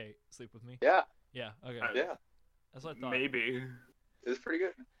like, "Hey, sleep with me." Yeah, Yeah. Okay. yeah. That's what I thought. Maybe. It's pretty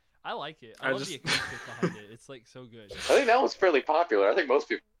good. I like it. I I love just- the acoustic behind it. It's like so good. I think that one's fairly popular. I think most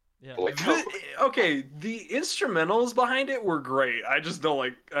people Yeah. like Okay, the instrumentals behind it were great. I just don't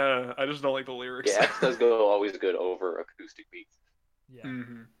like the lyrics. Yeah, X does go always good over acoustic beats. Yeah.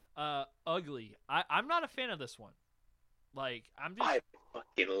 Mhm. Ugly. I'm not a fan of this one. Like I'm just. I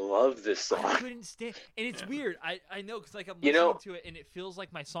fucking love this I song. couldn't stand, and it's Yeah. weird. I know because like I'm You listening know- to it, and it feels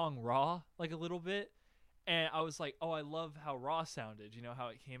like my song "Raw" like a little bit, and I was like, oh, I love how Raw sounded. You know how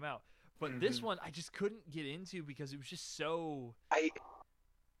it came out, but this Mhm. one I just couldn't get into because it was just so. I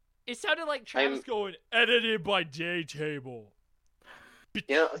It sounded like Travis I'm- going edited by J-Table.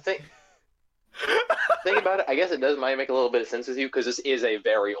 think about it. I guess it does might make a little bit of sense with you because this is a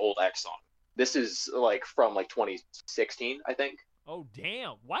very old X song. This is like from like 2016, I think. Oh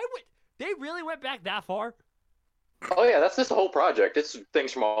damn! Why would they really went back that far? Oh yeah, that's just the whole project. It's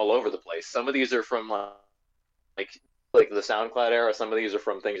things from all over the place. Some of these are from like the SoundCloud era. Some of these are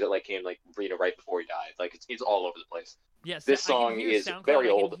from things that like came like right before he died. Like it's all over the place. Yes, This I can song hear is SoundCloud, very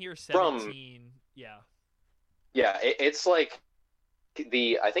I can old hear from- 17. Yeah. Yeah, it's like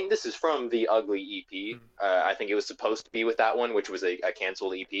I think this is from the Ugly EP. I think it was supposed to be with that one, which was a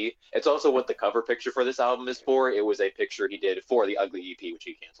canceled EP. It's also what the cover picture for this album is for. It was a picture he did for the Ugly EP, which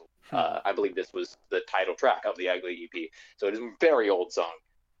he canceled. I believe this was the title track of the Ugly EP. So it is a very old song.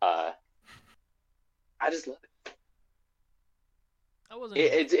 I just love it. I wasn't.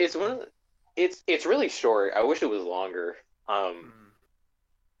 It's one of the, it's really short. I wish it was longer.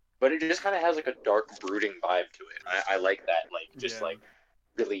 But it just kind of has like a dark, brooding vibe to it. I like that, like just Yeah. like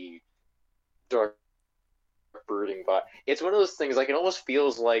really dark, brooding vibe. It's one of those things like it almost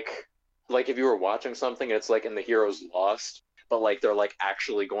feels like if you were watching something and it's like and the hero's lost, but like they're like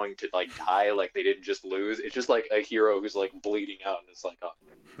actually going to like die, like they didn't just lose. It's just like a hero who's like bleeding out, and it's like, oh.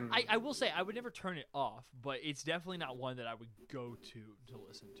 I will say I would never turn it off, but it's definitely not one that I would go to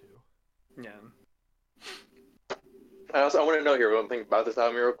listen to. Yeah. I want to know here one thing about this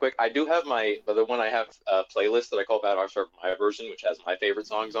album real quick. I do have the one I have a playlist that I call Bad Art My Version, which has my favorite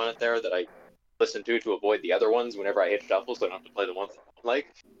songs on it there that I listen to avoid the other ones whenever I hit shuffle, so I don't have to play the ones I don't like.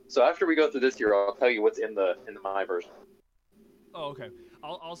 So after we go through this here, I'll tell you what's in the my version. Oh, okay.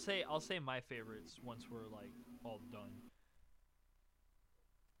 I'll say my favorites once we're like all done.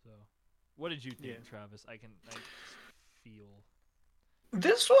 So, what did you think, Yeah. Travis? I feel.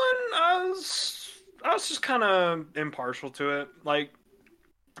 This one, I was just kind of impartial to it. Like,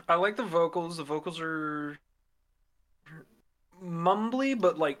 I like the vocals. The vocals are mumbly,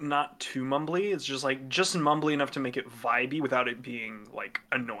 but like not too mumbly. It's just like just mumbly enough to make it vibey without it being like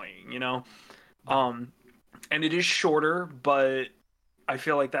annoying, you know. And it is shorter, but I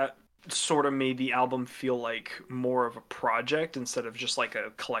feel like that sort of made the album feel like more of a project instead of just like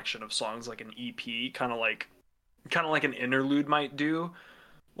a collection of songs, like an EP, kind of like an interlude might do.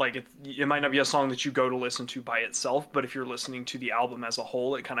 Like it might not be a song that you go to listen to by itself, but if you're listening to the album as a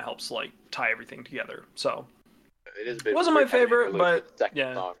whole, it kind of helps like tie everything together. So It is a bit. Wasn't my weird having favorite, a but, second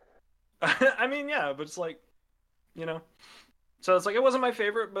yeah. song. I mean, yeah, but it's like you know. So it's like it wasn't my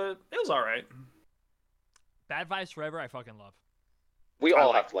favorite, but it was all right. Bad Vibes Forever, I fucking love. We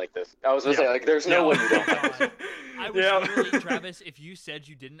all have to like this. I was gonna say, like, there's no way you don't. God. I was literally, Travis, if you said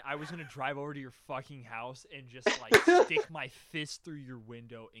you didn't, I was gonna drive over to your fucking house and just like stick my fist through your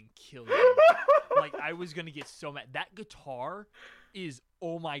window and kill you. Like, I was gonna get so mad. That guitar is,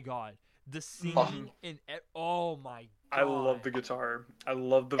 oh my god, the singing and oh my god. I love the guitar. I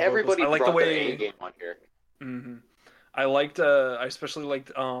love the vocals. Everybody I like brought the way their A game on here. Mm-hmm. I especially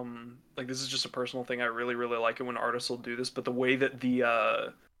liked like this is just a personal thing. I really like it when artists will do this, but the way that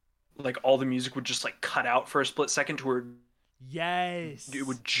the like all the music would just like cut out for a split second to where yes, it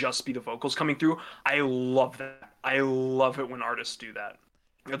would just be the vocals coming through. I love that. I love it when artists do that.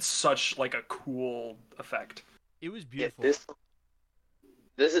 It's such like a cool effect. It was beautiful. Yeah,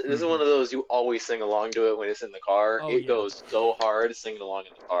 this is one of those you always sing along to it when it's in the car. It goes so hard singing along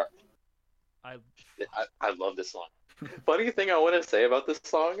in the car. I love this song. Funny thing I want to say about this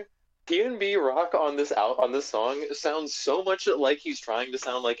song, PNB Rock on this song sounds so much like he's trying to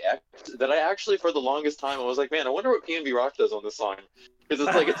sound like X that I actually, for the longest time, I was like, man, I wonder what PNB Rock does on this song. Because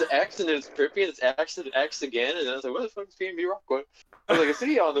it's like, it's X and then it's trippy and it's X and X again, and then I was like, what the fuck is PNB Rock going? I was like,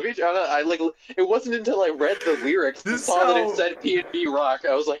 see on the beach. I like, it wasn't until I read the lyrics and saw that it said PNB Rock,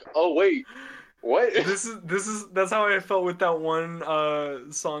 I was like, oh wait. What? That's how I felt with that one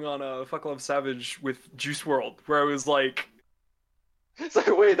song on Fuck Love Savage with Juice WRLD, where I was like, it's like,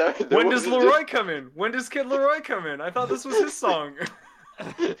 wait, when does Leroy come in? When does Kid Leroy come in? I thought this was his song.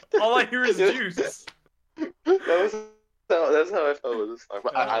 All I hear is Juice. That's how I felt with this song.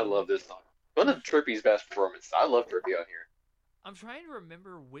 But I love this song. One of Trippy's best performances. I love Trippy on here. I'm trying to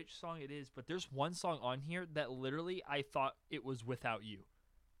remember which song it is, but there's one song on here that literally I thought it was Without You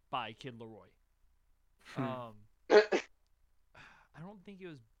by Kid Leroy. I don't think it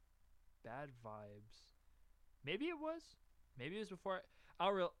was Bad Vibes. Maybe it was. Maybe it was before.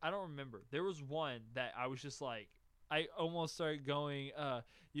 I don't remember. There was one that I was just like, I almost started going,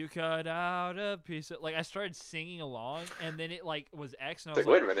 you cut out a piece of, like, I started singing along, and then it like was X, and I was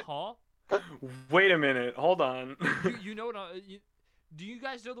like, wait a minute. huh? Wait a minute. Hold on. you know what? Do you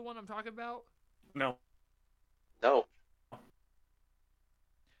guys know the one I'm talking about? No. No.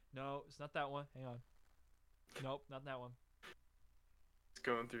 No, it's not that one. Hang on. Nope, not that one. He's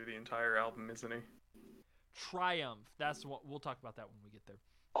going through the entire album, isn't he? Triumph. That's what we'll talk about that when we get there.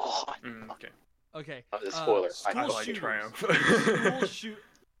 Oh, okay. Okay. Spoiler. I like Triumph. School shoot.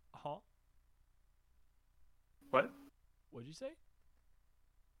 Huh? What? What'd you say?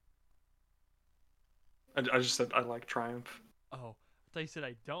 I just said I like Triumph. Oh, I thought you said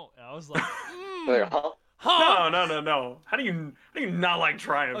I don't. And I was like, huh? No. How do you not like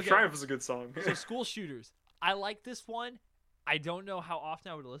Triumph? Okay. Triumph is a good song. So School Shooters. I like this one. I don't know how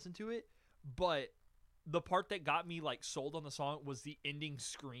often I would listen to it, but the part that got me like sold on the song was the ending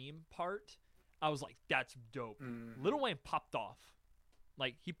scream part. I was like, that's dope. Lil Wayne popped off.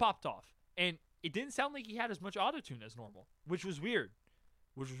 Like, he popped off. And it didn't sound like he had as much autotune as normal, which was weird.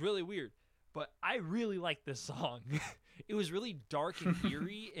 Which was really weird. But I really liked this song. It was really dark and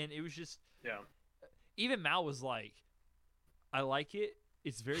eerie, and it was just... Yeah. Even Mal was like, I like it.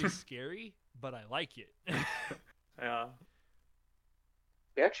 It's very scary, but I like it. Yeah.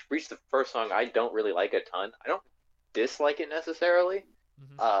 We actually reached the first song I don't really like a ton. I don't dislike it necessarily.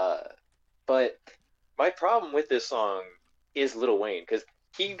 Mm-hmm. But my problem with this song is Lil Wayne, because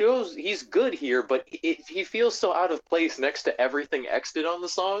he's good here, but he feels so out of place next to everything X did on the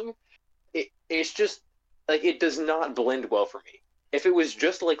song. It's just, like, it does not blend well for me. If it was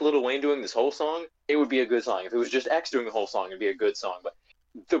just like Lil Wayne doing this whole song, it would be a good song. If it was just X doing the whole song, it'd be a good song. But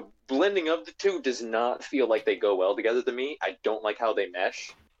the blending of the two does not feel like they go well together to me. I don't like how they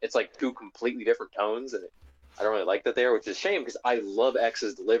mesh. It's like two completely different tones, and I don't really like that there, which is a shame because I love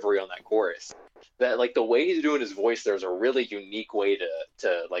X's delivery on that chorus. That, like, the way he's doing his voice, there's a really unique way to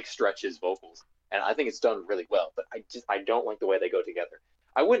like stretch his vocals, and I think it's done really well. But I don't like the way they go together.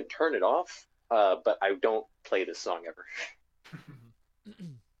 I wouldn't turn it off, but I don't play this song ever.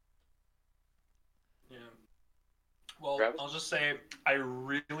 Yeah. Well, Travis? I'll just say I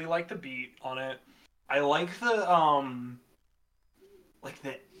really like the beat on it. I like the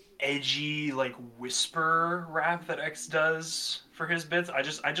edgy, like, whisper rap that X does for his bits. I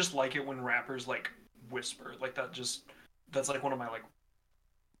just like it when rappers like whisper. Like, that's like one of my like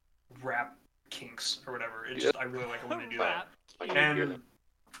rap kinks or whatever. I really like it when they do that. And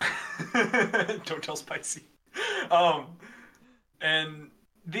don't tell Spicy. And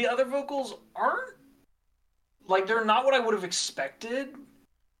the other vocals aren't, like, they're not what I would have expected,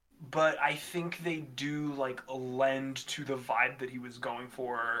 but I think they do, like, lend to the vibe that he was going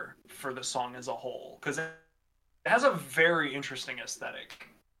for the song as a whole. Because It has a very interesting aesthetic.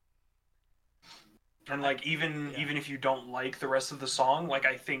 And like even if you don't like the rest of the song, like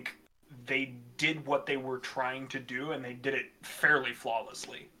I think they did what they were trying to do and they did it fairly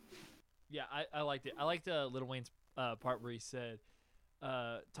flawlessly. Yeah, I liked it. I liked Lil Wayne's part where he said,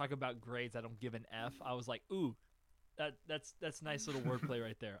 talk about grades, I don't give an F. I was like, ooh, that's nice little wordplay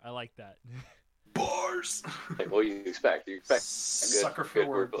right there. I like that. Bars. Like, what do you expect? You expect Sucker for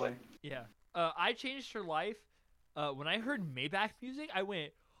wordplay. Yeah. I changed her life. When I heard Maybach music, I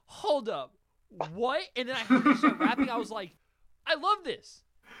went, hold up, what? And then I heard her start rapping. I was like, I love this.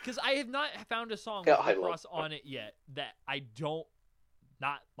 Because I have not found a song with Rick Ross on it yet that I don't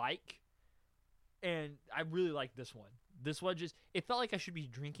not like. And I really like this one. This one it felt like I should be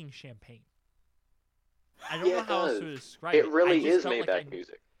drinking champagne. I don't know how else to describe it. It really is Maybach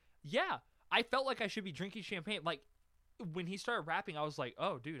music. Yeah. I felt like I should be drinking champagne. Like, when he started rapping, I was like,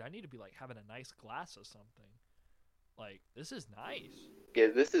 oh, dude, I need to be, like, having a nice glass of something. Like, this is nice. Yeah,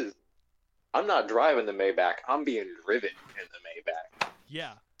 this is... I'm not driving the Maybach. I'm being driven in the Maybach.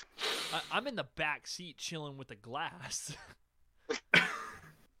 Yeah. I'm in the back seat chilling with a glass.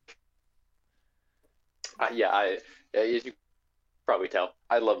 As you probably tell,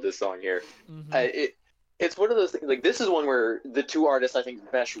 I love this song here. Mm-hmm. It's one of those things, like, this is one where the two artists, I think,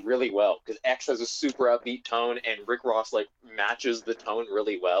 mesh really well, because X has a super upbeat tone, and Rick Ross, like, matches the tone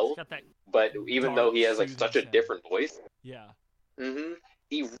really well, but even though he has, like, such a different voice, yeah,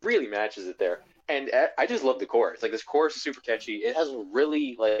 he really matches it there, and I just love the chorus. Like, this chorus is super catchy. It has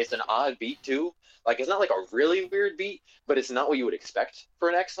really, like, it's an odd beat, too. Like, it's not, like, a really weird beat, but it's not what you would expect for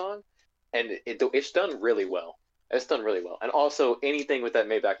an X song, and it's done really well. It's done really well, and also, anything with that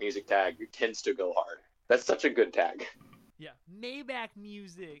Maybach music tag tends to go hard. That's such a good tag. Yeah, Maybach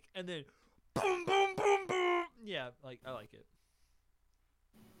music, and then boom, boom, boom, boom. Yeah, like I like it.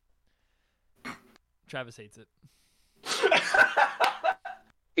 Travis hates it.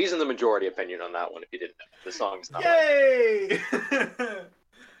 He's in the majority opinion on that one. If you didn't know, the song's not. Yay!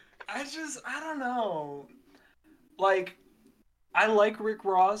 I don't know. Like, I like Rick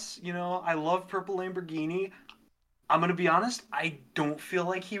Ross. You know, I love Purple Lamborghini. I'm gonna be honest. I don't feel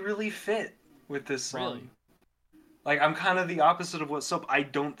like he really fit with this song. Really? Like, I'm kind of the opposite of what Soap. I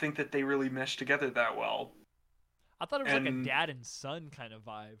don't think that they really mesh together that well. I thought it was like a dad and son kind of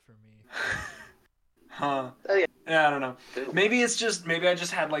vibe for me. Huh. Oh, yeah. Yeah, I don't know. Maybe I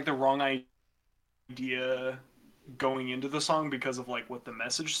just had like the wrong idea going into the song because of like what the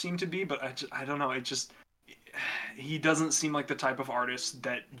message seemed to be, but I don't know. He doesn't seem like the type of artist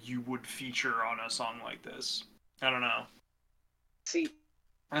that you would feature on a song like this. I don't know. See,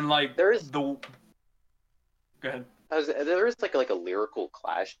 and like there is Go ahead. There is like a lyrical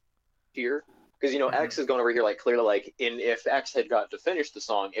clash here, because X is going over here like clearly like if X had got to finish the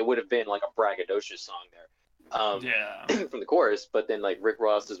song, it would have been like a braggadocious song there. From the chorus, but then like Rick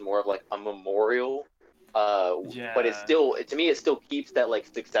Ross is more of like a memorial. But it's still, to me, it still keeps that like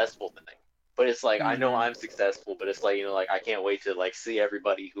successful thing. But it's like I know I'm successful, but it's like like I can't wait to like see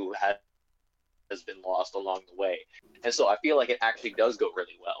everybody who has been lost along the way. And so I feel like it actually does go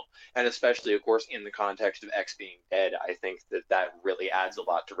really well. And especially, of course, in the context of X being dead, I think that really adds a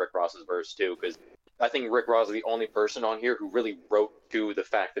lot to Rick Ross's verse, too. Because I think Rick Ross is the only person on here who really wrote to the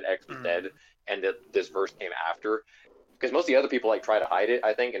fact that X was dead and that this verse came after. Because most of the other people, like, try to hide it,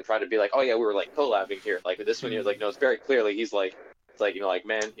 I think, and try to be like, oh, yeah, we were, like, collabing here. Like, with this one, you're like, no, it's very clearly, he's like, it's like, like,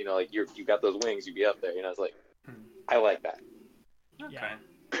 man, like, you got those wings, you be up there. It's like, I like that. Okay. Yeah.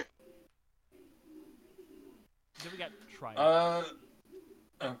 Then we got Try.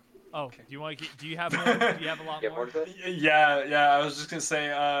 Okay. Do you have more? Do you have a lot more? Yeah. I was just gonna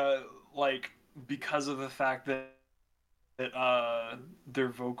say, like, because of the fact that their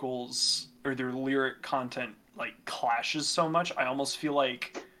vocals or their lyric content like clashes so much, I almost feel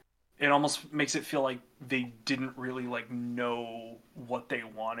like it almost makes it feel like they didn't really like know what they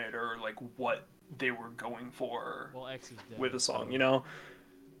wanted or like what they were going for with a song, Yeah,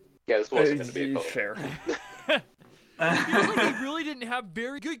 this wasn't going to be a vote. Fair. Feels like he really didn't have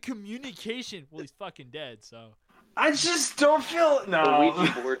very good communication. Well, he's fucking dead, so. I just don't feel The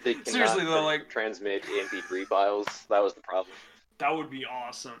Ouija board that Seriously though, like transmit MP3 files. That was the problem. That would be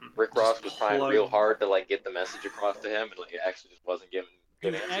awesome. Rick Ross was trying real hard to like get the message across to him, and like it actually just wasn't giving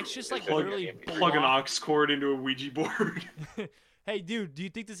good answers. X just like plug literally an aux cord into a Ouija board. Hey, dude, do you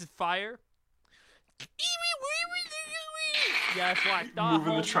think this is fire? Yeah, it's like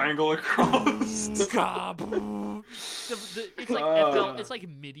moving the triangle across. It's like it's like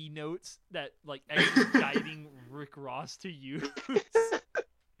MIDI notes that like X is guiding Rick Ross to use.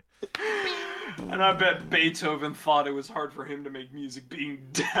 And I bet Beethoven thought it was hard for him to make music being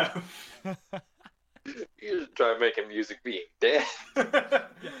deaf. You just try making music being dead. But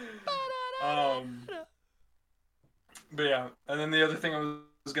yeah, and then the other thing I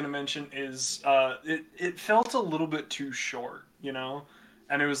was gonna mention is it felt a little bit too short, you know,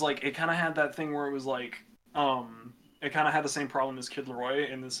 and it was like it kind of had that thing where it was like it kind of had the same problem as Kid Laroi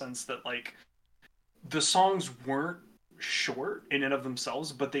in the sense that like the songs weren't short in and of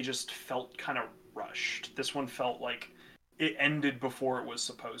themselves, but they just felt kind of rushed. This one felt like it ended before it was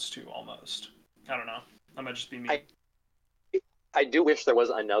supposed to almost. I don't know. That might just be me. I do wish there was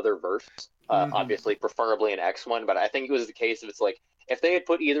another verse, obviously, preferably an X one, but I think it was the case of it's like, if they had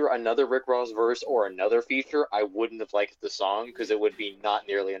put either another Rick Ross verse or another feature, I wouldn't have liked the song because it would be not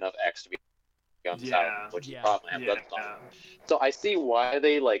nearly enough X to be on the album, which is the problem I have with the song. So I see why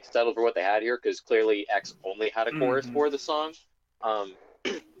they like settled for what they had here, because clearly X only had a chorus for the song.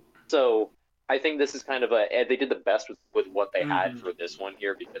 So I think this is kind of they did the best with what they had for this one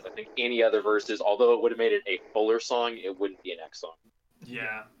here, because I think any other verses, although it would have made it a fuller song, it wouldn't be an X song.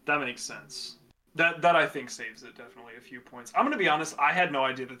 Yeah, that makes sense. That I think saves it definitely a few points. I'm gonna be honest, I had no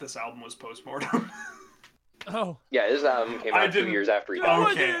idea that this album was postmortem. Oh. Yeah, this album came out 2 years after he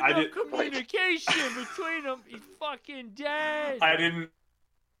died. Okay, I did. Communication between them. He's fucking dead. I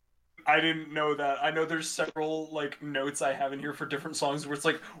didn't know that. I know there's several like notes I have in here for different songs where it's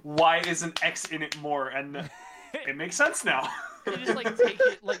like, why isn't X in it more? And it makes sense now. They just like take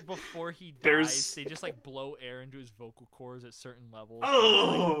it like before he dies. They just like blow air into his vocal cords at certain levels.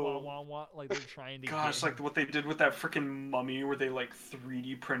 Like they're trying to. Gosh, like what they did with that freaking mummy, where they like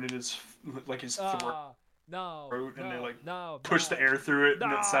 3D printed his throat. And they like pushed the air through it,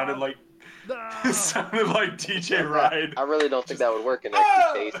 and it sounded like DJ Ride. I really don't think that would work in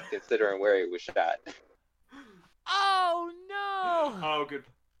that case, considering where it was shot. Oh no! Oh, good.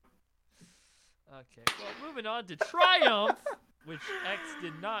 Okay, well, moving on to Triumph, which X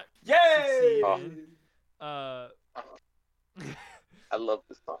did not succeed in. I love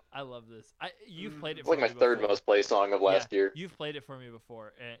this song. I love this. You've played it. It's like my third most played song of last year. You've played it for me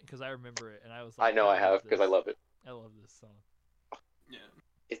before, because I remember it, and I was like, I know I have, because I love it. I love this song. Yeah.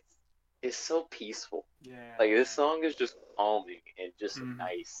 It's so peaceful. Yeah. Like, this song is just calming and just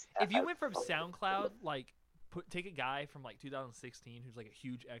nice. If you went from SoundCloud, like, take a guy from like 2016 who's like a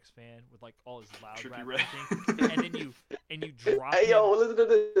huge X fan with like all his loud rap thing, and you drop hey, yo, listen to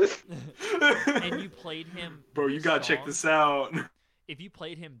this. And you played him. Bro, you gotta check this out. If you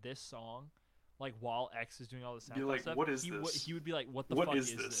played him this song, like while X is doing all the SoundCloud like, stuff, what is this? He would be like, "What the fuck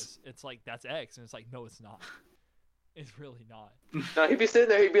is this?" It's like, that's X, and it's like, no, it's not. It's really not. No, he'd be sitting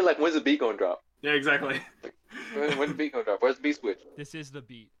there. He'd be like, "When's the beat gonna drop?" Yeah, exactly. When's the beat gonna drop? Where's the beat switch? This is the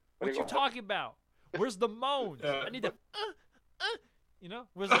beat. What you talking about? Where's the moans? I need the you know?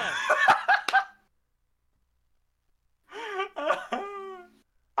 Where's that?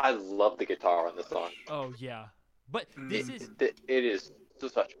 I love the guitar on the song. Oh yeah. But this is it is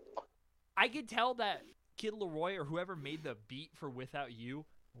such I could tell that Kid Laroi or whoever made the beat for Without You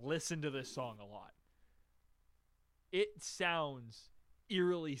listened to this song a lot. It sounds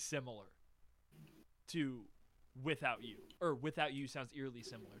eerily similar to Without You. Or Without You sounds eerily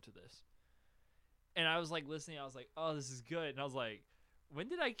similar to this. And I was like listening, I was like, oh, this is good. And I was like, when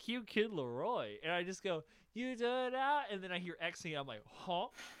did I cue Kid Laroi? And I just go, you do it out. And then I hear X singing, I'm like, huh?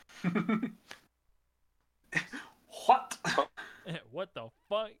 What? What the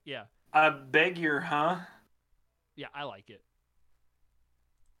fuck? Yeah. I beg your, huh? Yeah, I like it.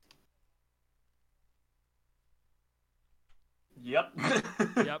 Yep.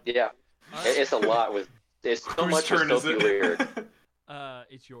 Yep. Yeah. It's a lot with. It's so Whose much turn so is it? weird.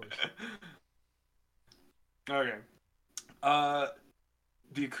 It's yours. Okay.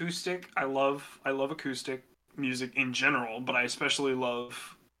 The acoustic, I love acoustic music in general, but I especially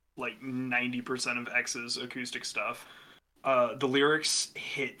love like 90% of X's acoustic stuff. The lyrics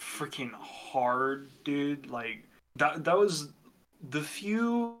hit freaking hard, dude. Like that was the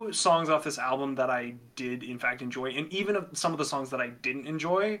few songs off this album that I did in fact enjoy, and even some of the songs that I didn't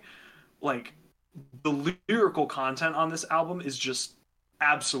enjoy, like the lyrical content on this album is just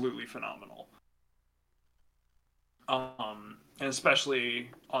absolutely phenomenal. And especially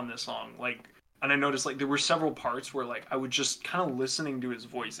on this song, like, and I noticed like there were several parts where like I would just kind of listening to his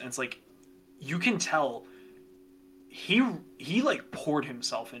voice, and it's like you can tell he like poured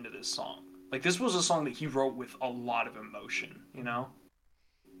himself into this song. Like this was a song that he wrote with a lot of emotion, you know.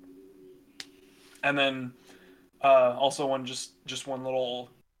 And then also just one little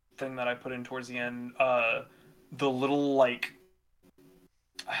thing that I put in towards the end, the little like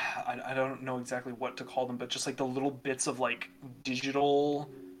I don't know exactly what to call them, but just like the little bits of like digital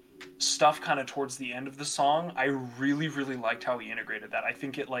stuff kind of towards the end of the song. I really, really liked how he integrated that. I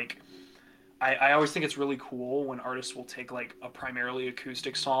think it like I always think it's really cool when artists will take like a primarily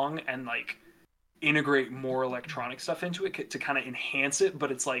acoustic song and like integrate more electronic stuff into it to kind of enhance it,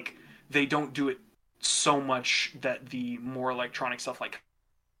 but it's like they don't do it so much that the more electronic stuff like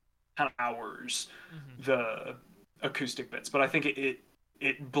kind of hours the acoustic bits. But I think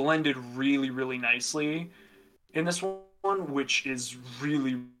it blended really, really nicely in this one, which is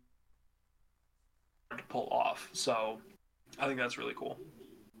really hard to pull off. So I think that's really cool.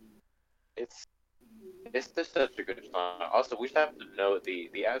 It's just such a good song. Also, we have to note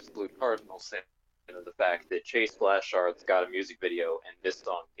the absolute cardinal sin of the fact that Chase Blanchard's got a music video and this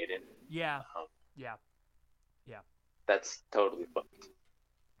song didn't. Yeah. Yeah. That's totally fucked.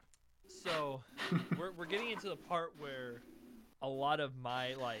 So we're getting into the part where a lot of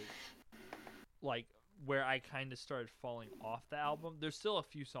my like where I kind of started falling off the album. There's still a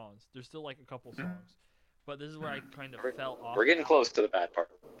few songs. There's still like a couple songs. But this is where I kind of fell off. We're getting close to the bad part.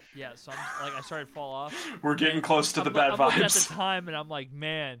 Yeah, so I'm, like I started to fall off. We're getting close to the bad I'm vibes. looking at the time and I'm like,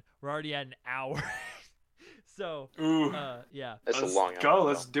 man, we're already at an hour. So, Ooh. Yeah. That's Let's a long go. album,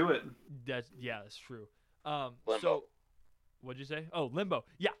 Let's do it. That's true. Limbo. So what'd you say? Oh, Limbo.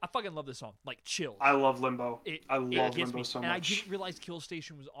 Yeah, I fucking love this song. Like, chill. I love Limbo. I love gets Limbo me. so and much. I didn't realize Kill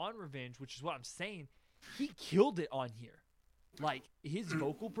Station was on Revenge, which is what I'm saying. He killed it on here. Like, his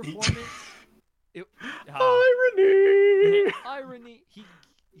vocal performance. Irony. Irony.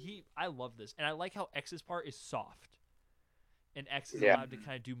 I love this. And I like how X's part is soft. And X is Yeah. allowed to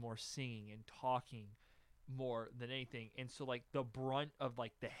kind of do more singing and talking more than anything. And so, like, the brunt of,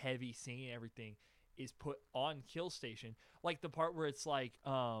 like, the heavy singing and everything is put on Kill Station. Like, the part where it's like,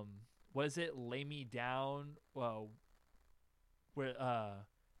 what is it? Lay Me Down. Well, where,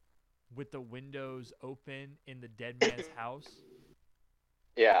 with the windows open in the dead man's house.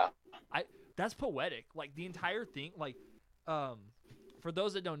 Yeah. That's poetic. Like, the entire thing, like, for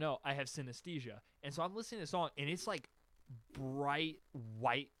those that don't know, I have synesthesia. And so I'm listening to the song, and it's, like, bright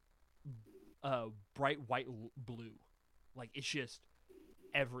white blue. Like, it's just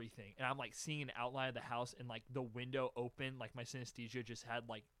everything. And I'm, like, seeing an outline of the house, and, like, the window open, like, my synesthesia just had,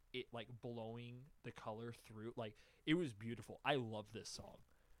 like, it, like, blowing the color through. Like, it was beautiful. I love this song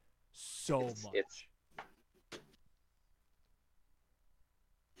so much.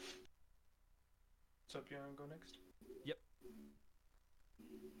 What's up? You want to go next? Yep.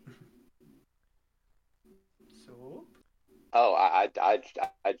 So. Oh, I,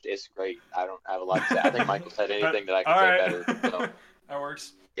 it's great. I don't have a lot to say. I think Michael said anything that I could say better. So that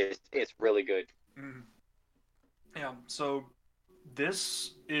works. It's really good. Mm. Yeah. So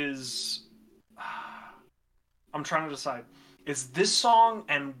this is. I'm trying to decide. Is this song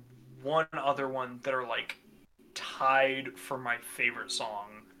and one other one that are like tied for my favorite song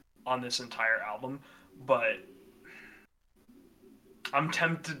on this entire album, but I'm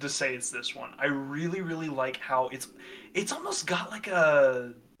tempted to say it's this one. I really, really like how it's almost got like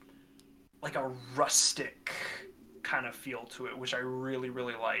a rustic kind of feel to it, which I really,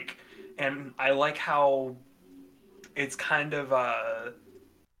 really like. And I like how it's kind of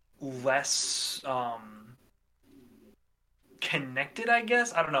less connected, I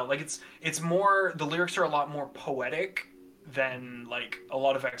guess. I don't know. Like it's more, the lyrics are a lot more poetic than like a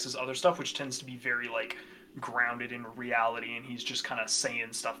lot of X's other stuff, which tends to be very like grounded in reality, and he's just kind of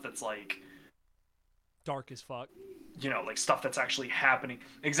saying stuff that's like dark as fuck. You know, like stuff that's actually happening.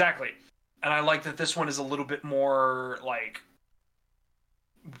 Exactly. And I like that this one is a little bit more like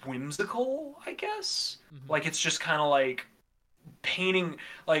whimsical, I guess. Mm-hmm. Like it's just kind of like painting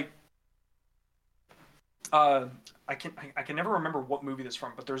like I can never remember what movie this is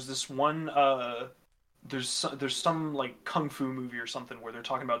from, but there's this one there's some like kung fu movie or something where they're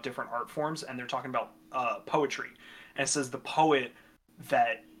talking about different art forms, and they're talking about poetry, and it says the poet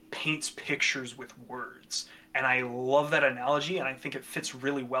that paints pictures with words. And I love that analogy, and I think it fits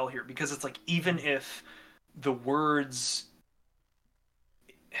really well here, because it's like, even if the words,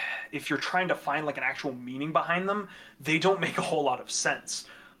 if you're trying to find like an actual meaning behind them, they don't make a whole lot of sense.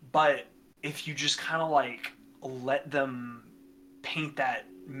 But if you just kind of like let them paint that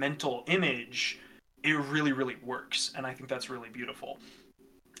mental image, it really, really works. And I think that's really beautiful.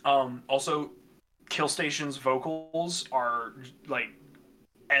 Also, Kill Station's vocals are like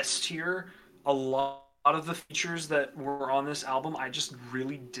S tier. A lot of the features that were on this album, I just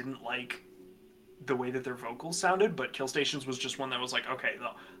really didn't like the way that their vocals sounded, but Kill Station's was just one that was like, okay,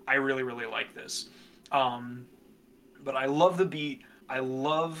 no, I really, really like this. But I love the beat. I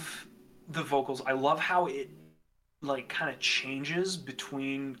love the vocals. I love how it like kind of changes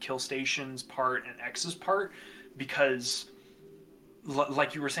between Kill Station's part and X's part, because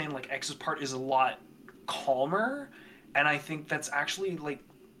like you were saying, like X's part is a lot calmer, and I think that's actually like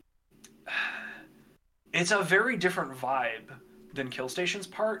it's a very different vibe than Killstation's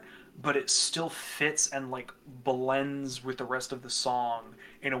part, but it still fits and like blends with the rest of the song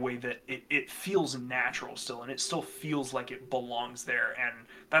in a way that it feels natural still, and it still feels like it belongs there, and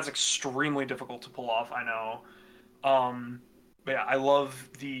that's extremely difficult to pull off, I know. But yeah, I love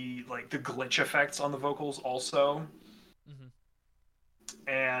the glitch effects on the vocals also. Hmm.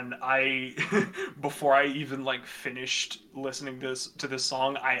 And I before I even like finished listening to this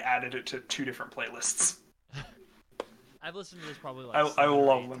song, I added it to two different playlists. I've listened to this probably like I 7 or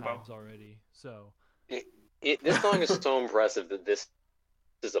love 8 Limbo. times already. So This song is so impressive that this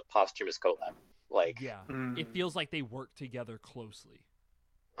is a posthumous collab. Like, yeah, Mm. it feels like they work together closely.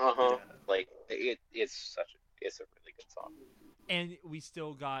 uh-huh. Yeah. Like it's a really good song. And we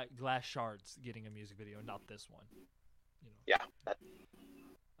still got Glass Shards getting a music video, not this one. You know. Yeah. That,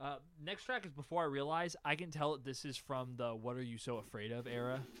 Next track is Before I Realize. I can tell that this is from the What Are You So Afraid Of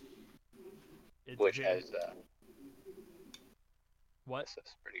era. It's which very- has what? this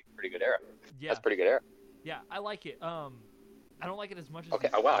is pretty good era. Yeah, That's pretty good era. yeah, I like it. I don't like it as much as Okay.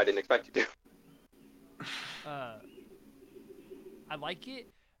 Oh, wow, I didn't expect you to. I like it.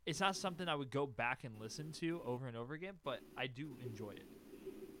 It's not something I would go back and listen to over and over again, but I do enjoy it.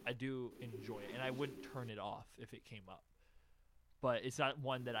 I do enjoy it, and I wouldn't turn it off if it came up. But it's not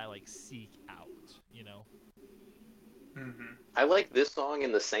one that I like seek out, you know. Mm-hmm. I like this song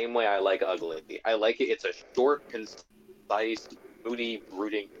in the same way I like Ugly. I like it. It's a short, concise, moody,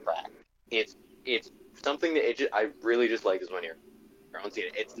 brooding track. It's something that I really just like this one here.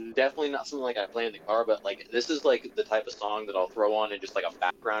 It's definitely not something like I play in the car, but like this is like the type of song that I'll throw on in just like a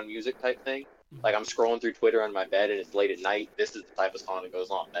background music type thing. Like I'm scrolling through Twitter on my bed and it's late at night. This is the type of song that goes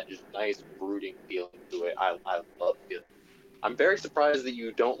on. That just nice brooding feeling to it. I love it. I'm very surprised that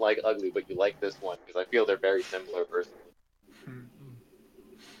you don't like Ugly, but you like this one because I feel they're very similar personally.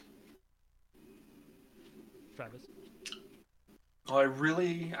 Travis. Well, I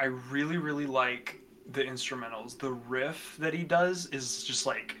really like the instrumentals. The riff that he does is just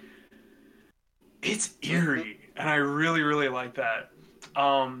like it's eerie, and I really like that.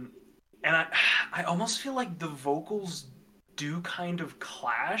 And I almost feel like the vocals do kind of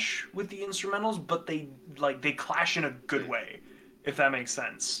clash with the instrumentals, but they clash in a good way, if that makes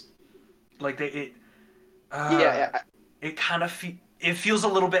sense. Like it kind of it feels a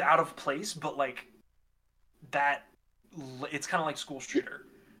little bit out of place, but like that it's kind of like School Streeter.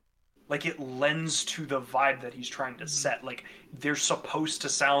 Like it lends to the vibe that he's trying to set. Like they're supposed to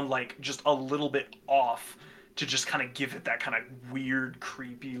sound like just a little bit off to just kind of give it that kind of weird,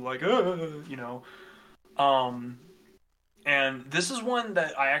 creepy, like you know. And this is one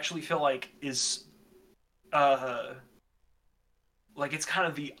that I actually feel like is like it's kind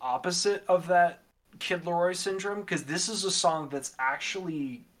of the opposite of that Kid Laroi syndrome, because this is a song that's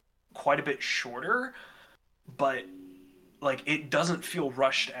actually quite a bit shorter, but like it doesn't feel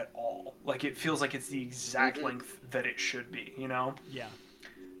rushed at all. Like it feels like it's the exact length that it should be, you know? Yeah.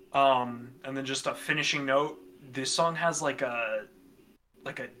 And then just a finishing note, this song has like a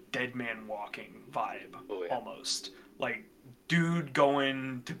Dead Man Walking vibe. Oh, yeah. Almost. Like dude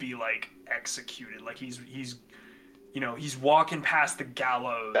going to be like executed. Like he's you know, he's walking past the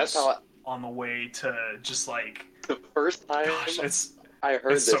gallows. That's how on the way to just like the first time I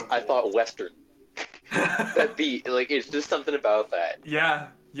heard it's this, so cool. I thought Western. That beat, like, it's just something about that. Yeah.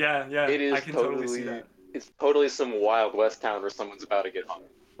 It is I can totally see that. It's totally some Wild West town where someone's about to get hung.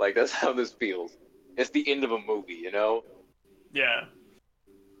 Like, that's how this feels. It's the end of a movie, you know? Yeah.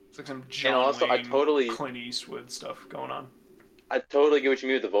 It's like some John And also, Wayne, Clint Eastwood stuff going on. I totally get what you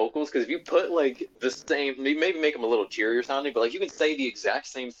mean with the vocals, because if you put, like, the same, maybe make them a little cheerier sounding, but, like, you can say the exact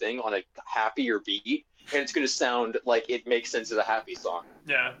same thing on a happier beat, and it's going to sound like it makes sense as a happy song.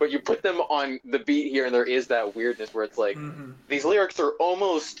 Yeah. But you put them on the beat here, and there is that weirdness where it's like, these lyrics are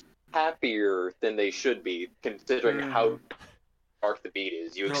almost happier than they should be, considering how dark the beat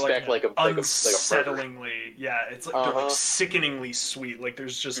is. You expect like a unsettlingly, yeah. It's like they're like sickeningly sweet. Like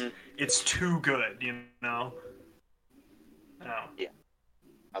there's just it's too good, you know. Yeah,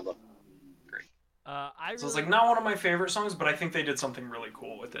 I love it. Great. So it's like not one of my favorite songs, but I think they did something really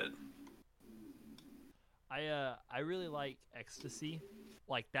cool with it. I really like Ecstasy.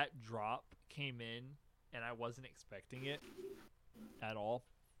 Like that drop came in and I wasn't expecting it at all.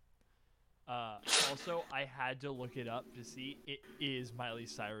 Also, I had to look it up to see it is Miley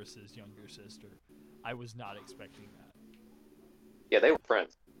Cyrus's younger sister. I was not expecting that. Yeah, they were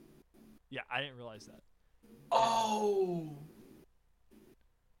friends. Yeah, I didn't realize that. Oh.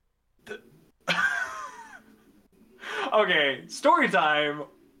 Okay, story time.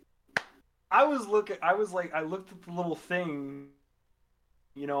 I looked at the little thing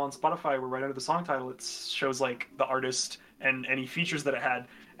on Spotify, where right under the song title, it shows like the artist and any features that it had,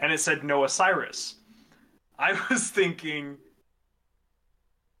 and it said Noah Cyrus. I was thinking,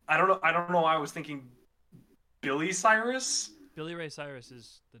 I don't know why I was thinking Billy Cyrus. Billy Ray Cyrus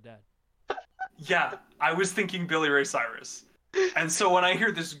is the dad. Yeah, I was thinking Billy Ray Cyrus. And so when I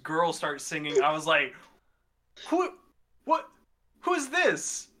hear this girl start singing, I was like, who is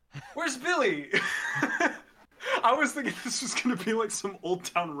this? Where's Billy? I was thinking this was gonna be like some Old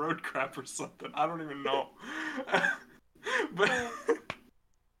Town Road crap or something. I don't even know. But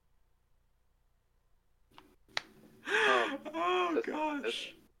oh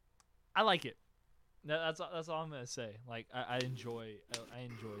gosh, I like it. That's all I'm gonna say. Like I enjoyed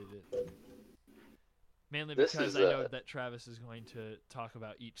it. Mainly because I know that Travis is going to talk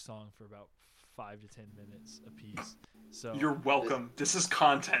about each song for about 5 to 10 minutes a piece. So you're welcome. This is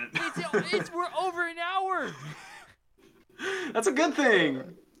content. We're over an hour. That's a good thing.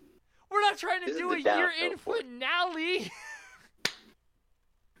 We're not trying to do a year-end finale.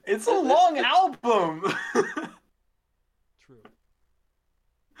 It's a long album. True.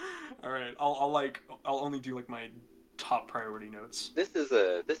 All right, I'll only do like my top priority notes. This is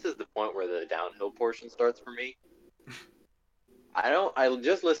the point where the downhill portion starts for me. I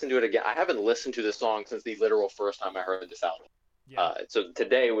just listened to it again. I haven't listened to the song since the literal first time I heard this album. Yeah. So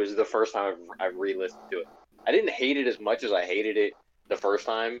today was the first time I've re-listened to it. I didn't hate it as much as I hated it the first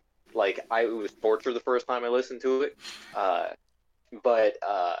time. Like it was torture the first time I listened to it. But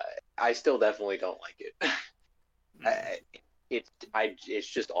I still definitely don't like it. It's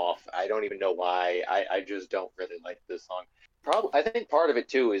just off. I don't even know why. I just don't really like this song. I think part of it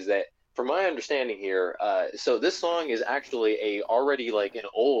too is that, from my understanding here, so this song is actually already like an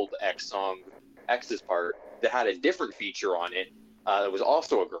old X song, X's part, that had a different feature on it. That was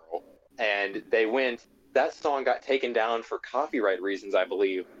also a girl, and that song got taken down for copyright reasons, I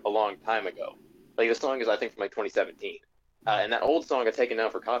believe, a long time ago. Like the song is, I think, from like 2017. And that old song got taken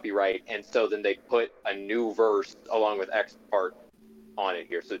down for copyright, and so then they put a new verse along with X part on it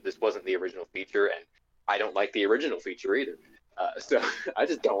here. So this wasn't the original feature, and I don't like the original feature either. So I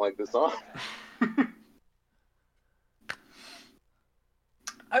just don't like the song.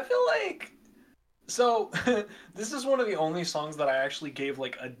 I feel like this is one of the only songs that I actually gave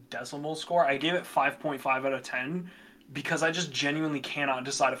like a decimal score. I gave it 5.5 out of 10 because I just genuinely cannot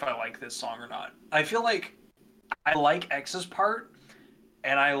decide if I like this song or not. I feel like I like X's part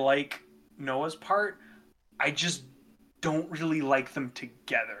and I like Noah's part. I just don't really like them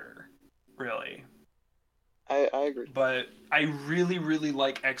together, really. I agree. But I really, really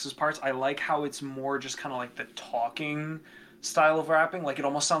like X's parts. I like how it's more just kind of like the talking style of rapping. Like it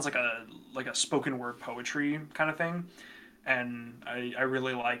almost sounds like a spoken word poetry kind of thing. And I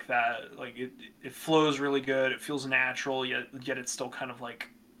really like that. Like it flows really good. It feels natural, yet it's still kind of like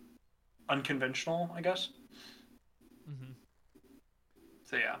unconventional, I guess. Mm-hmm.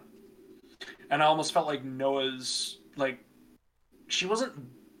 So yeah. And I almost felt like Noah's, like, she wasn't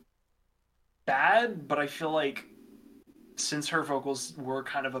bad, but I feel like since her vocals were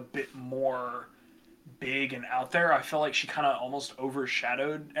kind of a bit more big and out there, I feel like she kind of almost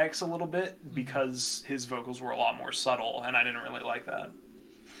overshadowed X a little bit because his vocals were a lot more subtle, and I didn't really like that.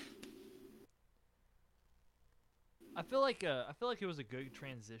 I feel like it was a good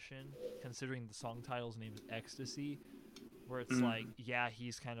transition considering the song title's name is Ecstasy, where it's like, yeah,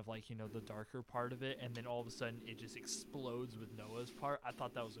 he's kind of like, the darker part of it, and then all of a sudden it just explodes with Noah's part. I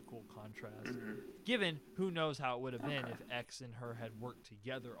thought that was a cool contrast. Given who knows how it would have been if X and her had worked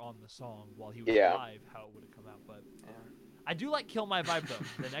together on the song while he was alive, how it would have come out. But I do like Kill My Vibe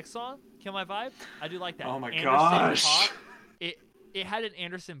though. The next song, Kill My Vibe, I do like that. Oh my Anderson gosh. Paak, it had an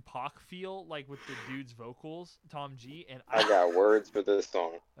Anderson .Paak feel, like with the dude's vocals, Tom G. And I got words for this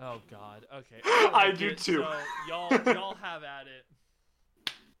song. Oh God. Okay. I do too. So y'all have at it.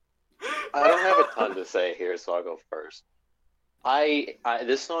 I don't have a ton to say here, so I'll go first.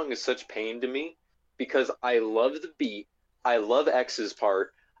 This song is such pain to me because I love the beat. I love X's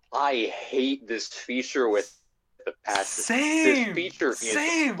part. I hate this feature with the patch. Same. This feature is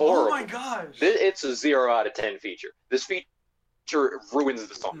Same. horrible. Oh my gosh. It's a 0 out of 10 feature. This feature ruins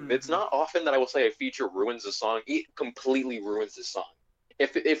the song. It's not often that I will say a feature ruins the song. It completely ruins the song.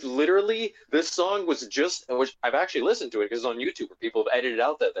 If literally this song was just, which I've actually listened to it because it's on YouTube where people have edited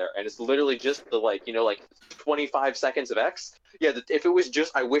out that there, and it's literally just the like 25 seconds of X. Yeah, if it was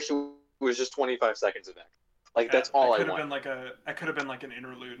just, I wish it was just 25 seconds of X. Like that's all I want. It could have been like an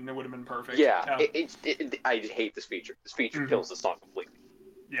interlude, and it would have been perfect. Yeah, I hate this feature. This feature kills the song completely.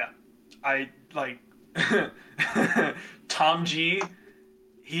 Yeah, I like Tom G.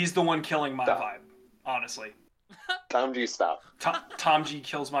 He's the one killing my vibe, honestly. Tom G, stop. Tom G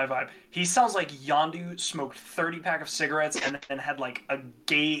kills my vibe. He sounds like Yondu smoked 30-pack of cigarettes and then had like a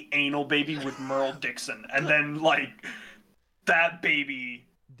gay anal baby with Merle Dixon, and then like that baby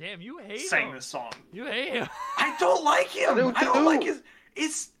Damn, you hate sang him. this song. You hate him. I don't like him. I don't like his.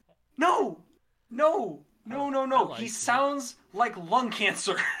 It's no. like He it. sounds like lung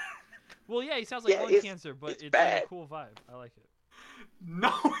cancer. Well, yeah, he sounds like Yeah, lung cancer, but it's like bad. a cool vibe. I like it.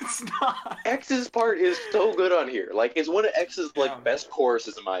 No, it's not. X's part is so good on here. Like, it's one of X's like Yeah. best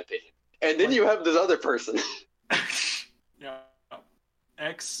choruses in my opinion. And then Like- you have this other person. Yeah.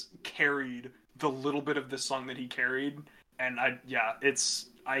 X carried the little bit of this song that he carried, and I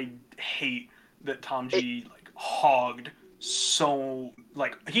hate that Tom G like hogged so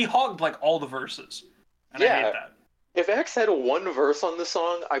like he hogged like all the verses, and I Yeah. hate that. If X had one verse on the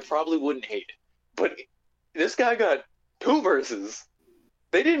song, I probably wouldn't hate it. But this guy got 2 verses.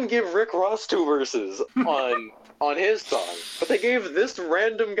 They didn't give Rick Ross 2 verses on his song, but they gave this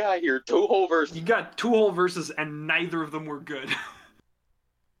random guy here 2 whole verses. You got 2 whole verses, and neither of them were good.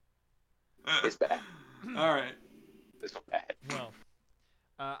 It's bad. All right. It's bad. Well,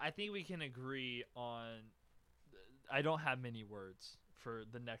 I think we can agree on. I don't have many words for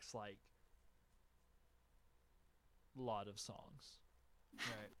the next like lot of songs.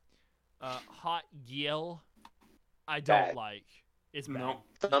 Right. Hot Gill, I don't Bad. like. It's bad. No.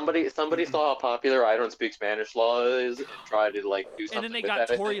 Somebody saw how popular I Don't Speak Spanish Law is and tried to like do And something then they with got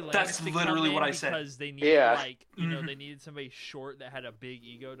that, I Tory think. Lanez That's to literally come what in I said. because they needed Yeah. like Mhm. they needed somebody short that had a big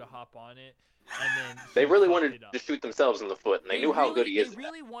ego to hop on it, and then They he really fucked wanted it up. to shoot themselves in the foot, and they knew how good he is. They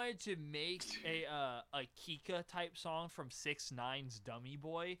really wanted to make a Kika type song from 6ix9ine's Dummy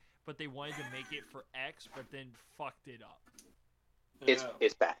Boy, but they wanted to make it for X, but then fucked it up.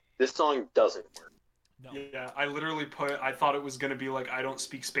 It's bad. This song doesn't work. No. Yeah, I literally I thought it was gonna be like I don't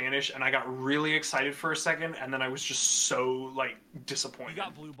speak Spanish, and I got really excited for a second, and then I was just so like disappointed. You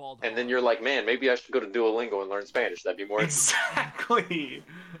got blue balled. And then hard. you're like, man, maybe I should go to Duolingo and learn Spanish. That'd be more. Exactly.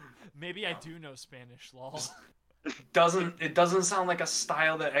 Maybe I do know Spanish, lol. It doesn't sound like a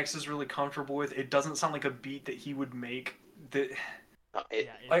style that X is really comfortable with. It doesn't sound like a beat that he would make. That No, Yeah,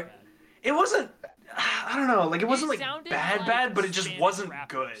 it's like, bad. it wasn't. I don't know. Like it wasn't like sounded bad, like but it just Spanish wasn't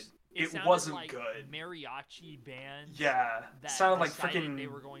rappers. good. It sounded wasn't like good. Mariachi bands. Yeah, That sounded like decided freaking. they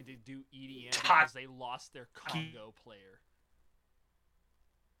were going to do EDM Ta- because they lost their Congo player.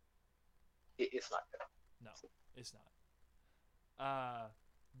 it's not good. No, it's not.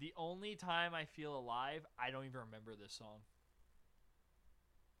 The only time I feel alive, I don't even remember this song.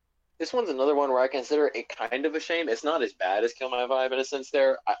 This one's another one where I consider it kind of a shame. It's not as bad as Kill My Vibe in a sense.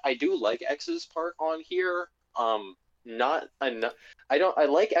 I do like X's part on here. Not enough. I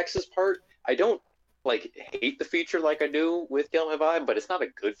like X's part. I don't like hate the feature like I do with Kill My Vibe, but it's not a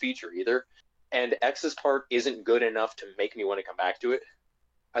good feature either. And X's part isn't good enough to make me want to come back to it.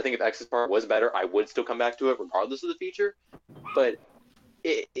 I think if X's part was better, I would still come back to it regardless of the feature. But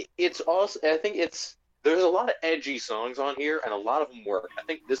it's also, I think there's a lot of edgy songs on here, and a lot of them work. I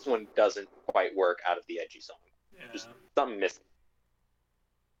think this one doesn't quite work out of the edgy song. Yeah. Just something missing.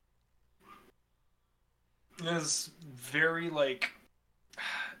 It was very like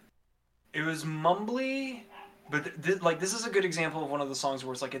it was mumbly, but like this is a good example of one of the songs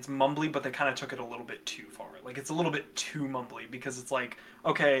where it's like it's mumbly, but they kind of took it a little bit too far. Like it's a little bit too mumbly because it's like,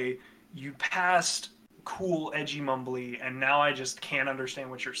 okay, you passed cool edgy mumbly, and now I just can't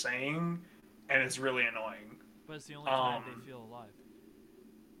understand what you're saying, and it's really annoying. But it's the only time they feel alive.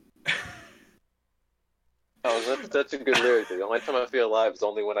 Oh, that's a good lyric. The only time I feel alive is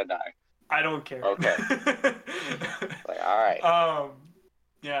only when I die. I don't care. Okay. Like, all right.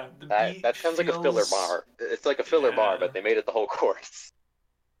 Yeah. The That beat sounds like a filler feels- bar. It's like a filler bar, Yeah. but they made it the whole chorus.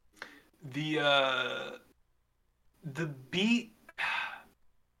 The beat,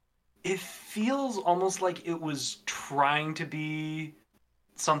 it feels almost like it was trying to be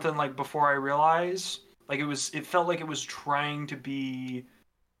something like Before I Realize. Like it felt like it was trying to be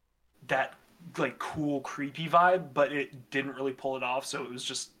that like cool creepy vibe, but it didn't really pull it off, so it was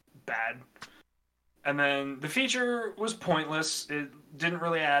just bad. And then the feature was pointless. It didn't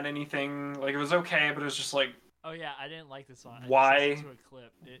really add anything. Like it was okay, but it was just like, Oh yeah, I didn't like this song. I just Why? listened to a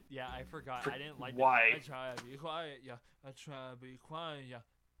clip. Yeah, I forgot. I didn't like why? it. I try to be quiet, yeah. I try to be quiet, yeah.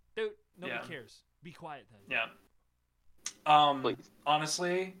 Dude, nobody Yeah. cares. Be quiet then. yeah. Please.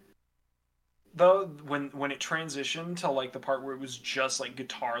 Honestly, though, when it transitioned to like the part where it was just like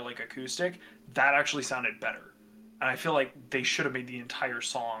guitar, like acoustic, that actually sounded better. And I feel like they should have made the entire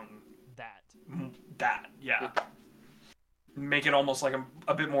song that. Yeah. Make it almost like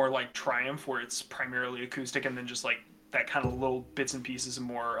a bit more like Triumph, where it's primarily acoustic, and then just like that kind of little bits and pieces and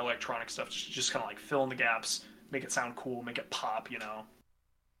more electronic stuff, just kind of like fill in the gaps make it sound cool, make it pop, you know.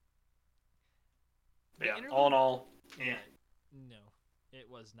 The Yeah, interlude- all in all, yeah. No, it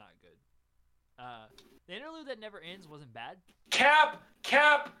was not good. The interlude that never ends wasn't bad. Cap.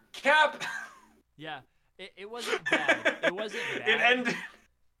 Yeah, it wasn't bad. It wasn't bad. It ended.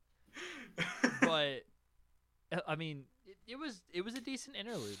 But I mean, it was a decent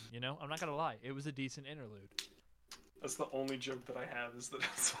interlude. You know, I'm not gonna lie, it was a decent interlude. That's the only joke that I have is that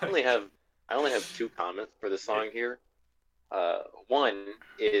it's I like, only have 2 comments for the song here. One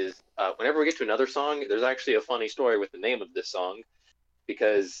is whenever we get to another song, there's actually a funny story with the name of this song,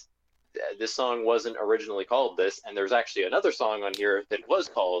 because this song wasn't originally called this, and there's actually another song on here that was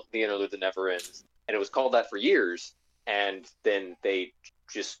called "The Interlude That Never Ends," and it was called that for years, and then they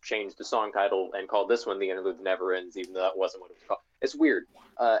just changed the song title and called this one "The Interlude That Never Ends," even though that wasn't what it was called. It's weird.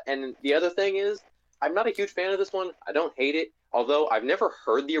 And the other thing is, I'm not a huge fan of this one. I don't hate it, although I've never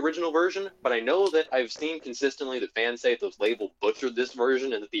heard the original version, but I know that I've seen consistently that fans say that the label butchered this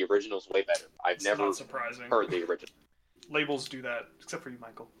version and that the original's way better. I've it's never not surprising. heard the original. Labels do that, except for you,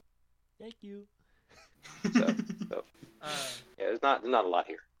 Michael. Thank you. So Uh, yeah, there's not a lot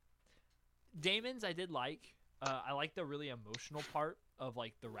here. Damon's I did like. I like the really emotional part of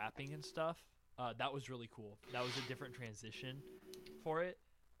like the rapping and stuff. That was really cool. That was a different transition for it.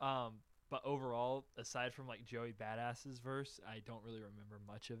 But overall, aside from like Joey Badass's verse, I don't really remember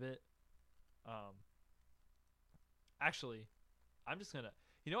much of it. Actually, I'm just gonna,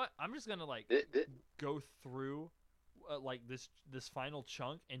 you know what? I'm just gonna like go through like this final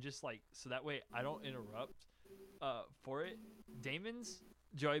chunk and just like so that way I don't interrupt for it. Damon's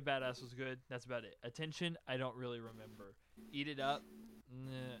Joey Badass was good. That's about it. Attention, I don't really remember. Eat It Up,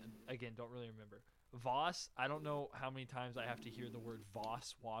 again, don't really remember. Voss, I don't know how many times I have to hear the word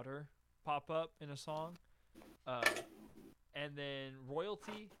Voss water pop up in a song. And then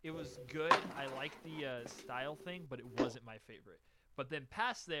Royalty, it was good. I like the style thing, but it wasn't my favorite. But then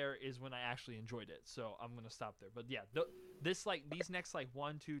past there is when I actually enjoyed it. So I'm gonna stop there. But yeah, these next like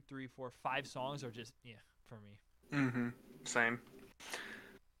 1, 2, 3, 4, 5 songs are just for me. Mm-hmm. Same.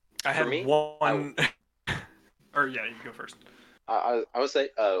 I For had me, one. Or yeah, you go first. I would say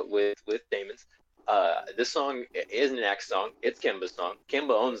with Damon's, this song is an X song. It's Kimba's song.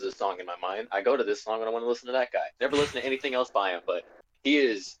 Kimba owns this song in my mind. I go to this song and I want to listen to that guy. Never listen to anything else by him, but he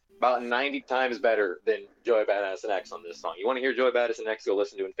is about 90 times better than Joey Badass and X on this song. You want to hear Joey Badass and X, go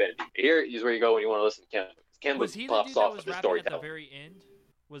listen to Infinity. Here is where you go when you want to listen to Kimba. Was he Kimba the pops dude that off was of the rapping at the storytelling. very end?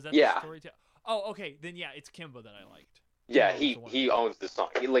 Was that Yeah. the storytelling? Oh, okay. Then yeah, it's Kimba that I liked. Yeah, Kimba was he the one. he owns this song.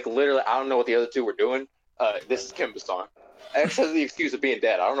 He like literally, I don't know what the other two were doing. This is Kimba's song. X has the excuse of being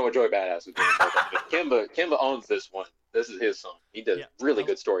dead. I don't know what Joey Badass was doing. But Kimba owns this one. This is his song. He does really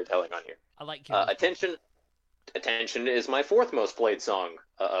good storytelling on here. I like Kimba. Attention is my 4th most played song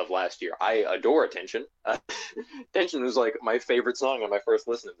of last year. I adore Attention. Attention was like my favorite song on my first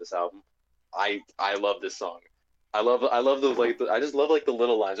listen of this album. I love this song. I love I just love like the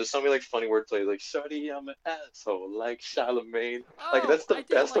little lines. There's so many like funny wordplay, like "Shorty, I'm an asshole," like Charlemagne. Like that's the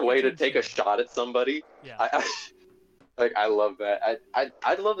best way to take a shot at somebody. Yeah. I love that.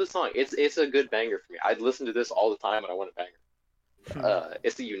 I love this song. It's a good banger for me. I'd listen to this all the time, and I want a banger.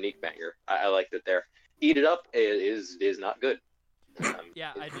 It's a unique banger. I like that there. Eat It Up is not good.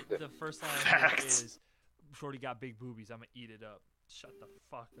 Yeah, it's good. the first line Facts. is "Shorty got big boobies. I'ma eat it up." Shut the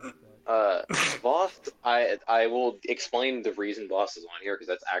fuck up. Boss, I will explain the reason Boss is on here because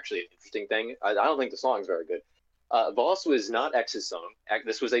that's actually an interesting thing. I don't think the song's very good. Boss was not X's song.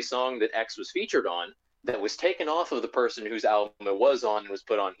 This was a song that X was featured on that was taken off of the person whose album it was on and was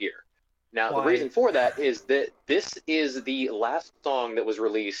put on here. Now, Why? the reason for that is that this is the last song that was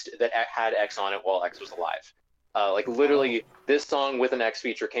released that had X on it while X was alive. Like literally, this song with an X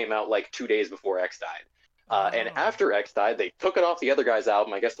feature came out like 2 days before X died. And after X died, they took it off the other guy's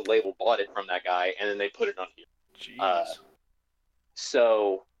album. I guess the label bought it from that guy, and then they put it on here. Jeez.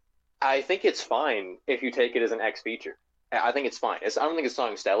 So I think it's fine if you take it as an X feature. I think it's fine. I don't think the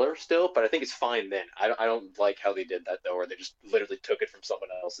song's stellar still, but I think it's fine then. I don't like how they did that, though, where they just literally took it from someone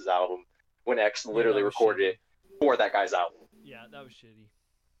else's album when X literally that was recorded shitty. it for that guy's album. Yeah, that was shitty.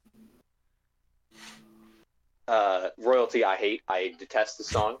 Royalty, I hate. I detest the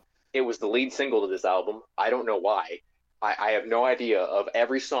song. It was the lead single to this album. I don't know why. I have no idea. Of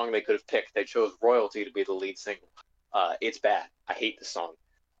every song they could have picked, they chose Royalty to be the lead single. It's bad. I hate the song.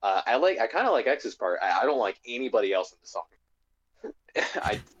 I kind of like X's part. I don't like anybody else in the song.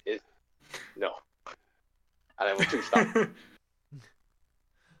 No. I don't want to stop.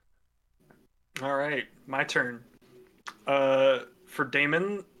 All right, my turn. For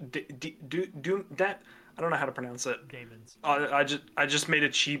Damon, I don't know how to pronounce it. Damon's. I just made a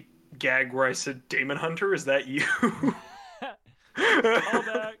cheap gag where I said Damon Hunter? Is that you? Call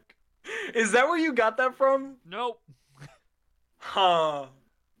back. Is that where you got that from? Nope. Huh.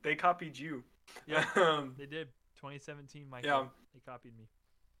 They copied you. Yeah, they did. 2017, Michael. Yeah. They copied me.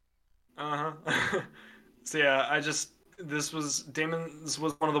 Uh-huh. So yeah, this was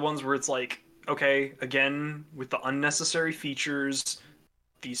one of the ones where it's like, okay, again, with the unnecessary features,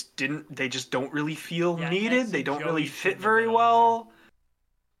 they just don't really feel needed. X They and don't Joey really shouldn't fit have very been on well.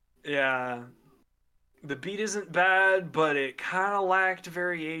 Yeah. The beat isn't bad, but it kind of lacked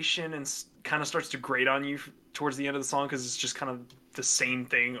variation and kind of starts to grate on you towards the end of the song because it's just kind of the same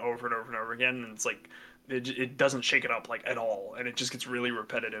thing over and over and over again, and it's like it doesn't shake it up like at all, and it just gets really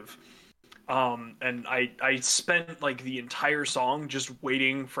repetitive. And I spent like the entire song just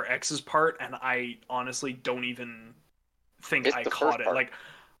waiting for X's part, and I honestly don't even think I caught it. Part. Like,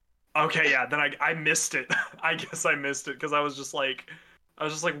 okay, yeah, then I missed it. I guess I missed it because I was just like,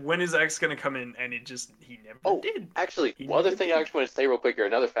 when is X gonna come in? And he never did. Actually, one other thing I actually want to say real quick here,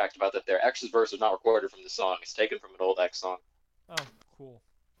 another fact about that there, X's verse is not recorded from the song. It's taken from an old X song. Oh, cool.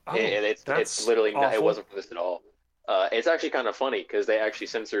 Oh, it's literally not, it awful. wasn't from this at all. It's actually kind of funny because they actually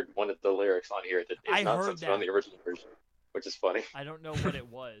censored one of the lyrics on here that I is not heard censored that. on the original version, which is funny. I don't know what it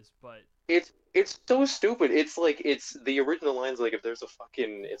was, but It's so stupid. It's like the original lines like if there's a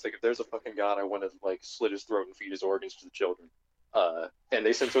fucking god, I want to like slit his throat and feed his organs to the children. And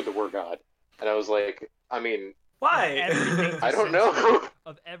they censored the word God, and I was like, I mean, Why? Everything I don't know.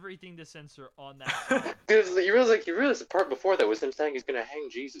 of everything to censor on that song. Because you realize the part before that was him saying he's gonna hang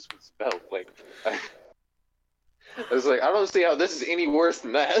Jesus with his belt. Like, I was like, I don't see how this is any worse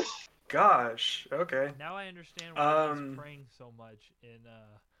than that. Gosh. Okay. Now I understand why he's praying so much in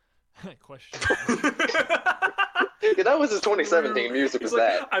question. Yeah, that was his 2017 music. Was He's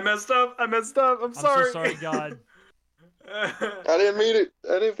like, that? I messed up. I'm sorry. I'm so sorry, God. I didn't mean it.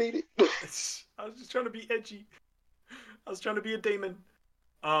 I didn't mean it. I was just trying to be edgy. I was trying to be a Damon.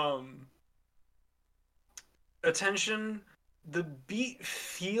 Attention. The beat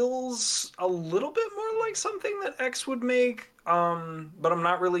feels a little bit more like something that X would make, but I'm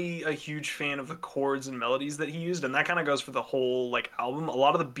not really a huge fan of the chords and melodies that he used, and that kind of goes for the whole like album. A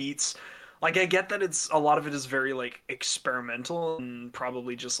lot of the beats, like I get that a lot of it is very like experimental and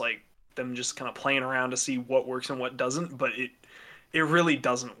probably just like them just kind of playing around to see what works and what doesn't, but it really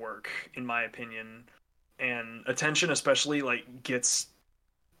doesn't work in my opinion. And Attention especially like gets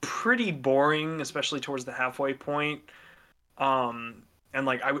pretty boring, especially towards the halfway point. And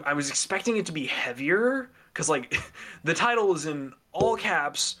like I was expecting it to be heavier because like the title is in all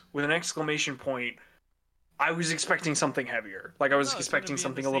caps with an exclamation point. I was expecting something heavier. Like I was expecting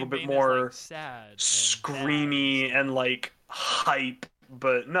something a little bit more like, sad, screamy and like hype.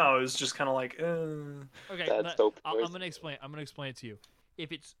 But no, it was just kind of like. Okay, I'm gonna explain. I'm gonna explain it to you.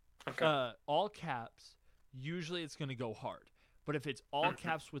 If it's all caps, usually it's gonna go hard. But if it's all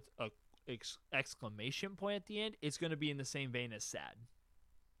caps with a exclamation point at the end, it's going to be in the same vein as sad.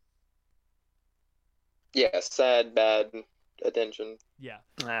 Yeah, sad, bad, Attention. Yeah.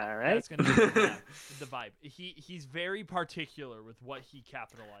 All right. That's going to be the vibe. He's very particular with what he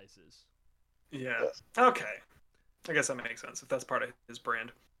capitalizes. Yeah. Okay. I guess that makes sense if that's part of his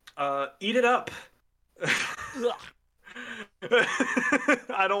brand. Eat It Up.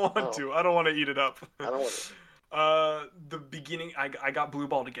 I don't want to. I don't want to eat it up. I don't want to. The beginning, I got blue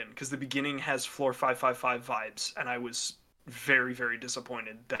balled again because the beginning has Floor 555 vibes, and I was very, very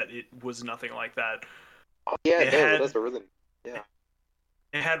disappointed that it was nothing like that. Oh, yeah, that's a rhythm. Yeah.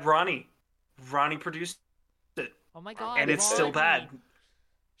 It had Ronnie. Ronnie produced it. Oh my god. And it's still bad.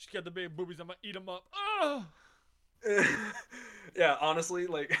 She got the big boobies, I'm gonna eat them up. Oh! Yeah, honestly,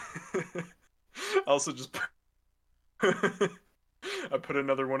 like, I also just I put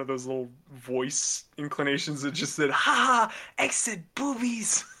another one of those little voice inclinations that just said, "Ha! Exit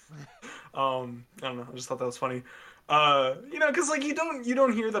boobies." I don't know. I just thought that was funny. Because like you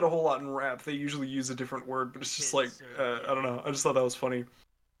don't hear that a whole lot in rap. They usually use a different word, but it's just like I don't know. I just thought that was funny.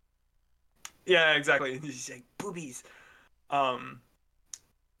 Yeah, exactly. He's like boobies.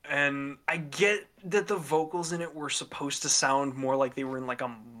 And I get that the vocals in it were supposed to sound more like they were in like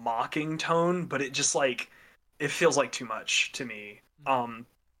a mocking tone, but it just like it feels like too much to me.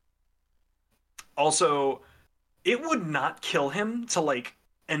 Also, it would not kill him to like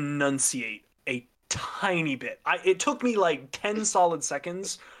enunciate a tiny bit. It took me like 10 solid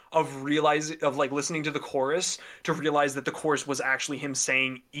seconds of listening to the chorus to realize that the chorus was actually him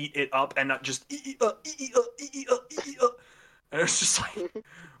saying "eat it up" and not just "eat up." And it's just like,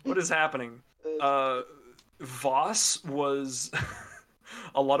 what is happening? Voss was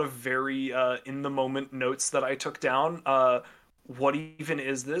a lot of very in the moment notes that I took down. What even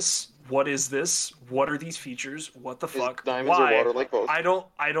is this? What is this? What are these features? What the fuck? Diamonds Why? are water like both. I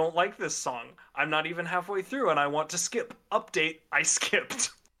don't like this song. I'm not even halfway through and I want to skip. Update, I skipped.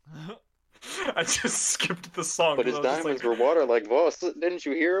 I just skipped the song. But his 'cause I was just diamonds like, were water like Voss. Didn't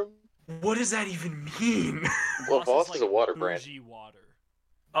you hear him? what does that even mean? Well, Voss Voss is a water brand. bougie water.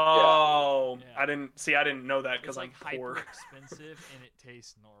 Oh, Yeah. I didn't know that It's because like I'm poor. hyper expensive and it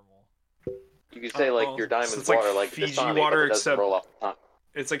tastes normal. You could say like Oh, your so diamonds it's like water like Fiji Dasani, water, but it doesn't except- roll off the tongue.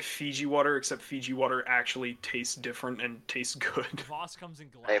 It's like Fiji water, except Fiji water actually tastes different and tastes good. Voss comes in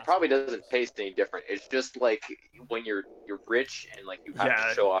glass. It probably bottles. doesn't taste any different. It's just like when you're rich and like you have Yeah,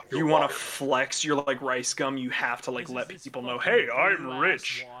 to show off your You want water. to flex your like rice gum, you have to like This is let this people know, fucking hey, I'm blue-ass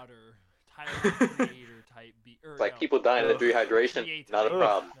rich. Water. Tyler the Creator type beat. It's like people dying of Ugh. dehydration. Create Not a type.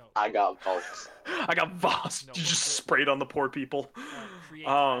 problem. No. I got Voss. I got Voss. No, You just but- sprayed on the poor people. Create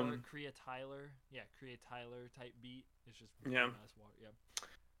Tyler. Yeah, Create Tyler type beat. It's just Yeah. nice water. Yeah.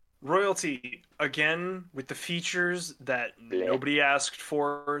 Royalty, again, with the features that Bleh. nobody asked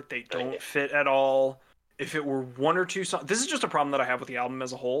for, they don't Bleh. fit at all. If it were one or two songs, this is just a problem that I have with the album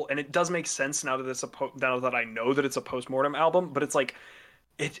as a whole, and it does make sense now that now that I know that it's a postmortem album. But it's like,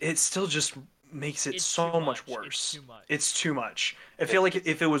 it still just makes it It's so too much much. worse. It's too much. It's too much. I feel like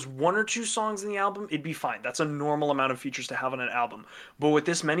if it was one or two songs in the album, it'd be fine. That's a normal amount of features to have on an album. But with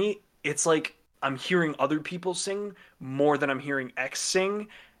this many, it's like I'm hearing other people sing more than I'm hearing X sing,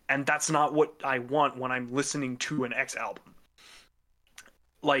 and that's not what I want when I'm listening to an X album.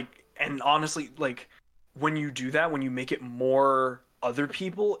 Like, and honestly, like, when you do that, when you make it more other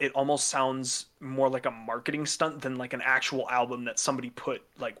people, it almost sounds more like a marketing stunt than like an actual album that somebody put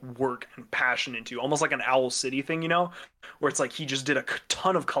like work and passion into. Almost like an Owl City thing, you know, where it's like he just did a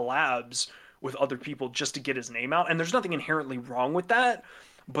ton of collabs with other people just to get his name out. And there's nothing inherently wrong with that.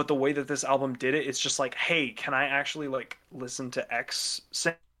 But the way that this album did it, it's just like, hey, can I actually like listen to X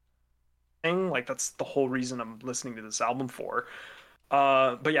sing? Like, that's the whole reason I'm listening to this album for.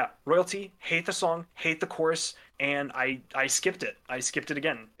 But yeah, Royalty, hate the song, hate the chorus, and I skipped it. I skipped it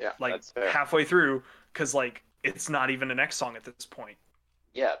again. Yeah, like that's fair. halfway through, because like it's not even an X song at this point.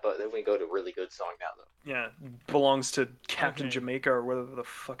 Yeah, but then we go to a really good song now though. Yeah, belongs to Captain Okay. Jamaica or whatever the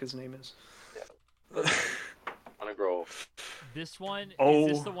fuck his name is. Wanna grow This one, Oh,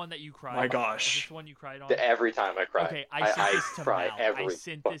 is this the one that you cried my on? gosh. Is this the one you cried on? every time I cry. Okay, I sent this to cry Mal. every I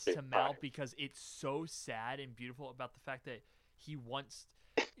sent this to fucking Mal time. because it's so sad and beautiful about the fact that he wants,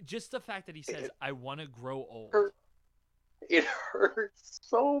 just the fact that he says, "I want to grow old." Hurt. It hurts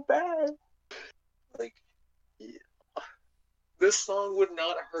so bad. Like, yeah. This song would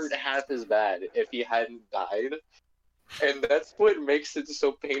not hurt half as bad if he hadn't died. And that's what makes it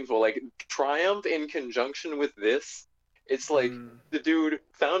so painful. Like, Triumph in conjunction with this, it's like the dude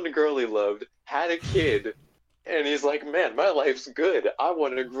found a girl he loved, had a kid, and he's like, man, my life's good. I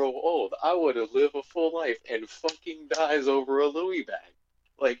want to grow old. I want to live a full life, and fucking dies over a Louis bag.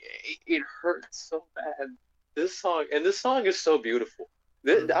 Like, it hurts so bad. This song is so beautiful.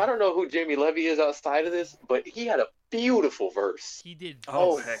 I don't know who Jamie Levy is outside of this, but he had a beautiful verse. He did.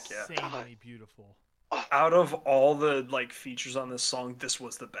 Oh, heck yeah. Insanely beautiful. Out of all the like features on this song, this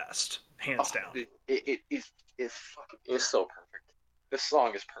was the best, hands Oh, down. It's so perfect. This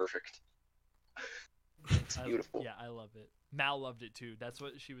song is perfect. It's beautiful. Yeah, I love it. Mal loved it too. That's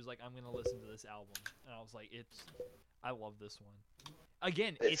what she was like. I'm gonna listen to this album, and I was like, I love this one.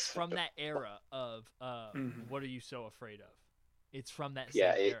 Again, it's It's- from that era of Mhm. What Are You So Afraid of? It's from that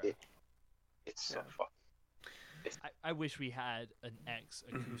Yeah, same era. it's so Yeah. fucking. I wish we had an X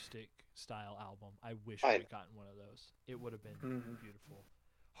Mhm. acoustic style album. I wish I- we'd gotten one of those. It would have been Mhm. beautiful.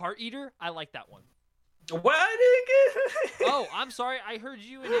 Heart Eater, I like that one. What? Oh, I'm sorry. I heard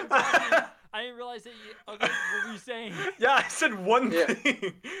you and him talking. I didn't realize that you. Okay, what were you saying? Yeah, I said one Yeah.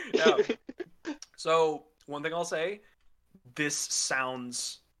 thing. Yeah. So, one thing I'll say, this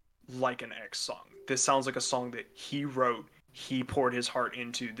sounds like an X song. This sounds like a song that he wrote, he poured his heart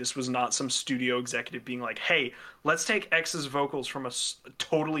into. This was not some studio executive being like, hey, let's take X's vocals from a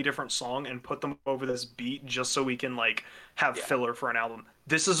totally different song and put them over this beat just so we can, like, have Yeah. filler for an album.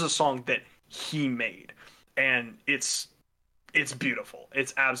 This is a song that he made, and it's beautiful.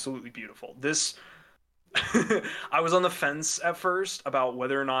 It's absolutely beautiful. This... I was on the fence at first about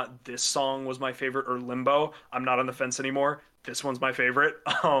whether or not this song was my favorite or Limbo. I'm not on the fence anymore. This one's my favorite.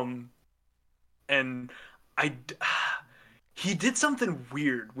 And he did something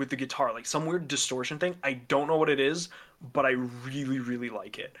weird with the guitar, like some weird distortion thing. I don't know what it is, but I really, really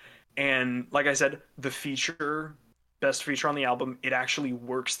like it. And like I said, the best feature on the album, it actually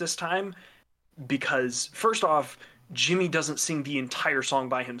works this time because first off, Jimmy doesn't sing the entire song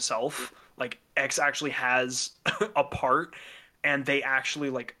by himself. Like, X actually has a part, and they actually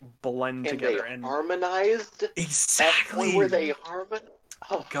like blend And together they and harmonized. That exactly point where they harmon.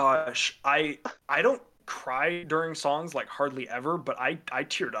 Oh, gosh, I don't cry during songs like hardly ever, but I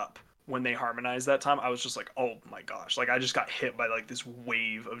teared up when they harmonized that time. I was just like, oh my gosh, like I just got hit by like this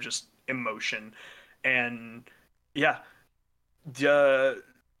wave of just emotion, and yeah,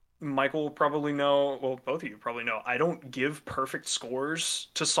 Michael will probably know. Well, both of you probably know. I don't give perfect scores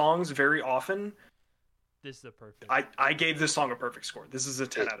to songs very often. This is the perfect. I gave this song a perfect score. This is a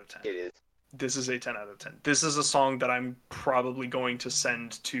 10 out of 10. It is. This is a 10 out of 10. This is a song that I'm probably going to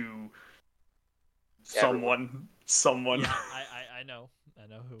send to someone. Yeah, I know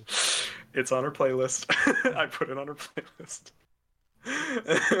who. It's on her playlist. I put it on her playlist.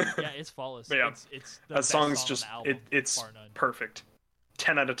 Yeah, it's flawless. But yeah, it's the that best song's song just on the album, it's bar none. perfect.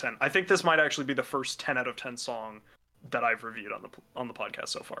 10 out of 10. I think this might actually be the first 10 out of 10 song that I've reviewed on the podcast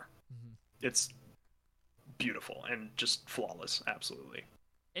so far. Mhm. It's beautiful and just flawless, absolutely.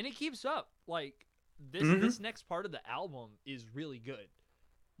 And it keeps up. Like this Mhm. this next part of the album is really good.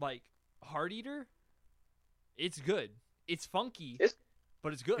 Like Heart Eater, it's good. It's funky,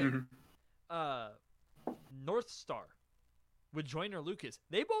 but it's good. Mhm. North Star with Joyner Lucas,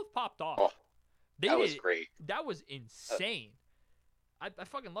 they both popped off. Oh, They that was did- great. That was insane. I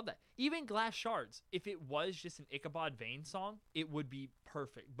fucking love that. Even Glass Shards, if it was just an Ichabod Vane song, it would be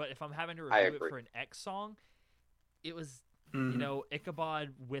perfect. But if I'm having to I review it agree. for an X song, it was, Mhm. you know,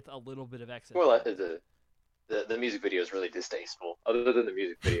 Ichabod with a little bit of X. Well, the music video is really distasteful. Other than the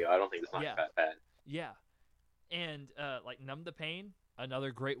music video, I don't think the song's Yeah. that bad. Yeah. And like Numb the Pain,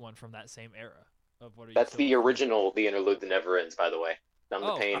 another great one from that same era of What Are You That's So the Afraid? original The Interlude That Never Ends, by the way. Numb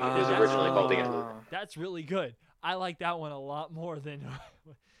the Oh, Pain ah, is originally called The yeah. Interlude. That's really good. I like that one a lot more than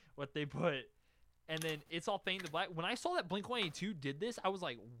what they put. And then It's All Fade to Black. When I saw that Blink-182 did this, I was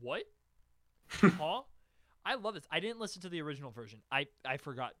like, what? Huh? I love this. I didn't listen to the original version. I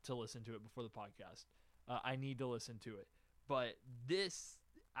forgot to listen to it before the podcast. I need to listen to it. But this,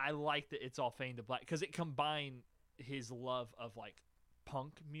 I like that It's All Fade to Black because it combined his love of like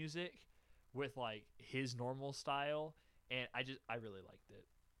punk music with like his normal style, and I really liked it.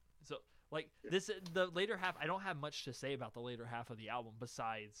 So like the later half, I don't have much to say about the later half of the album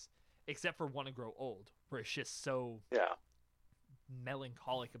besides, except for Wanna Grow Old, where it's just so Yeah.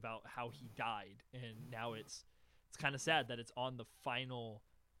 melancholic about how he died, and now it's kind of sad that it's on the final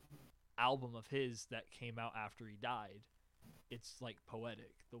album of his that came out after he died. It's like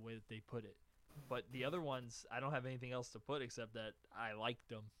poetic the way that they put it, but the other ones I don't have anything else to put except that I liked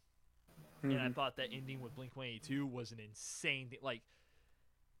them. And I Mhm. thought that ending with Blink-182 was an insane thing, like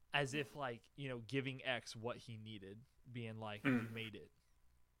as if like, you know, giving X what he needed, being like, we made it,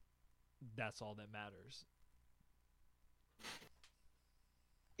 that's all that matters.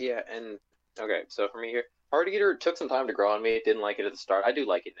 Yeah, and okay, so for me here, Heart Eater took some time to grow on me. Didn't like it at the start. I do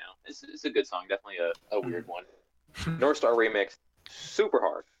like it now. It's a good song, definitely a weird one. North Star remix, super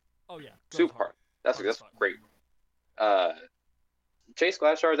hard, Oh yeah, goes super hard. That's Hard as fuck. great. Chase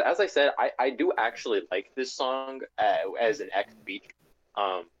Glass Shards, as I said, I do actually like this song as an X feature.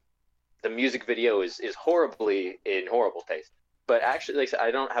 The music video is horribly in horrible taste, but actually, like I said,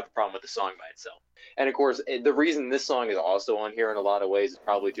 I don't have a problem with the song by itself. And of course, the reason this song is also on here in a lot of ways is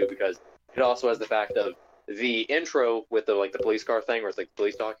probably too because it also has the fact of the intro with the police car thing, where it's like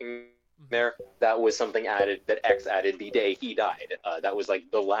police talking there. That was something added that X added the day he died. That was like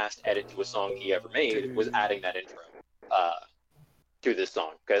the last edit to a song he ever made, was adding that intro to this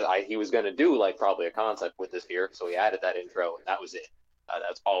song, because he was going to do like probably a concept with this here, so he added that intro and that was it.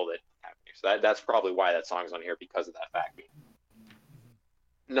 That's all that happened here. So that's probably why that song's on here, because of that fact.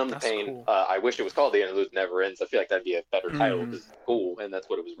 Numb the That's Pain. cool. I wish it was called The Interlude Never Ends. I feel like that'd be a better title because it's cool, and that's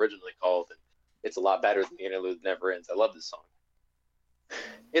what it was originally called. And it's a lot better than The Interlude Never Ends. I love this song.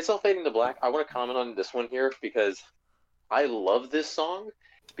 It's All Fading to Black. I want to comment on this one here because I love this song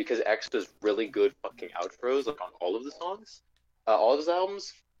because X does really good fucking outros like on all of the songs, all of his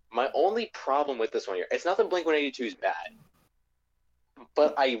albums. My only problem with this one here, it's not that Blink-182 is bad,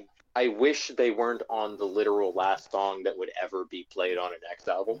 but I wish they weren't on the literal last song that would ever be played on an X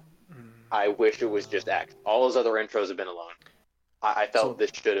album. I wish it was just X. All those other intros have been alone. I felt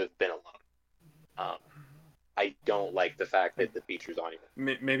this should have been alone. I don't like the fact that the feature's on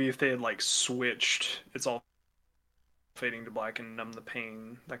here. Maybe if they had like switched It's All Fading to Black and Numb the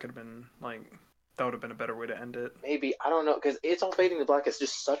Pain, that could have been like, that would have been a better way to end it. Maybe, I don't know, because It's All Fading to Black is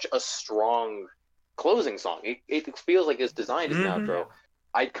just such a strong closing song. It feels like it's designed as an outro.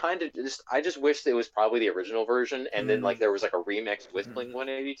 I just wish it was probably the original version, and then like there was like a remix with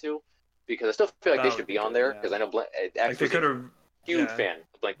Blink-182, because I still feel like they should be on there, because I know X Like they was could a have huge fan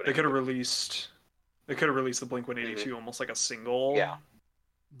of Blink-182. They could have released They could have released the Blink-182 almost like a single. Yeah.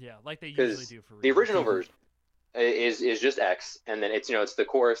 Yeah, like they usually Because do for the remakes. original version is just X, and then it's it's the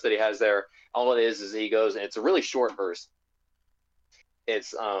chorus that he has there. All it is he goes, and it's a really short verse.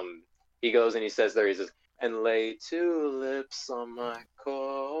 It's he goes and he says there, he says, and lay tulips on my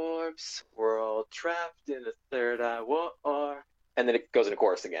corpse, we're all trapped in a third eye war, and then it goes into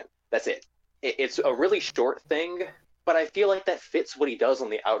chorus again. That's it. It's a really short thing, but I feel like that fits what he does on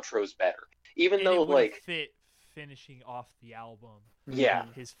the outros better. Even And though it would like fit finishing off the album. Yeah.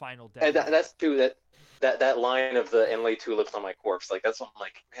 His final and death. that's true, that line of the and lay tulips on my corpse, like that's what I'm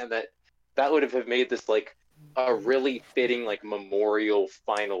like, man, that would have made this like a really fitting like memorial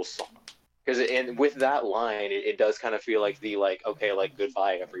final song, because and with that line it does kind of feel like the like, okay, like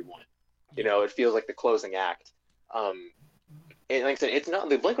goodbye everyone, it feels like the closing act. And like I said, it's not,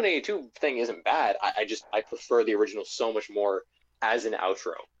 the Blink-182 thing isn't bad. I prefer the original so much more as an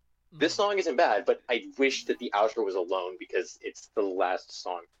outro. This song isn't bad, but I wish that the outro was alone because it's the last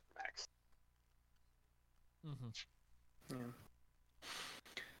song from X. Mm-hmm. Yeah.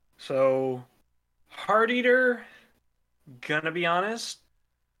 So, Heart Eater, gonna be honest,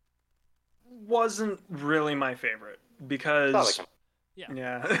 wasn't really my favorite because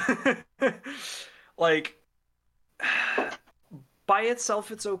yeah. Like by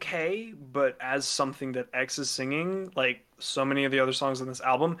itself it's okay, but as something that X is singing, like so many of the other songs on this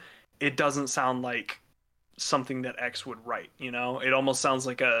album, it doesn't sound like something that X would write, It almost sounds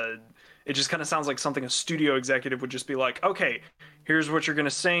like it just kind of sounds like something a studio executive would just be like, okay, here's what you're going to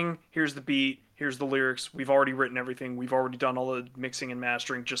sing, here's the beat, here's the lyrics, we've already written everything, we've already done all the mixing and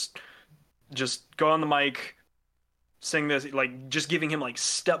mastering, just go on the mic, sing this, like just giving him like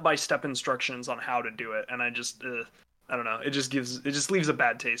step-by-step instructions on how to do it. And I don't know, it just leaves a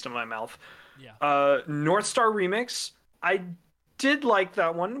bad taste in my mouth. Yeah. North Star Remix, I did like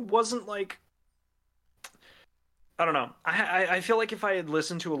that one. Wasn't like, I don't know. I feel like if I had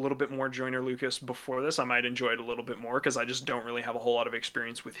listened to a little bit more Joyner Lucas before this, I might enjoy it a little bit more, because I just don't really have a whole lot of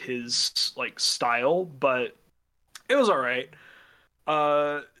experience with his like style, but it was all right.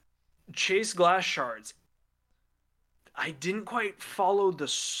 Chase Glass Shards, I didn't quite follow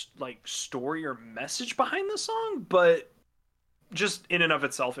the like story or message behind the song, but just in and of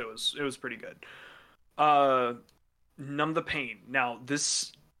itself, it was pretty good. Numb the Pain. Now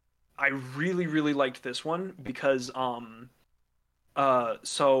this, I really really liked this one because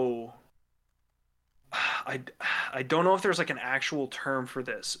so I don't know if there's like an actual term for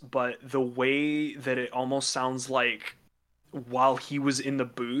this, but the way that it almost sounds like while he was in the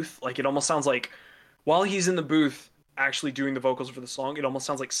booth, like it almost sounds like while he's in the booth actually doing the vocals for the song, it almost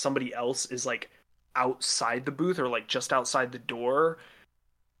sounds like somebody else is like outside the booth or like just outside the door,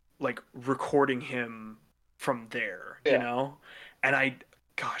 like recording him from there, And I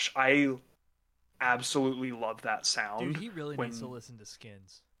absolutely love that sound. Dude, he really needs to listen to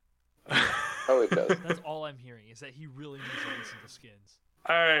Skins. Oh, it does. That's all I'm hearing, is that he really needs to listen to Skins.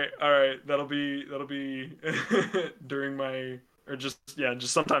 All right. That'll be during my, or just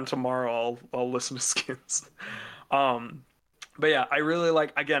sometime tomorrow. I'll listen to Skins. But yeah, I really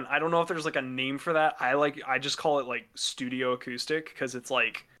like. Again, I don't know if there's like a name for that. I just call it like studio acoustic, because it's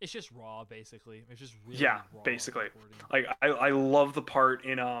like it's just raw, basically. It's just really raw, basically. Like I love the part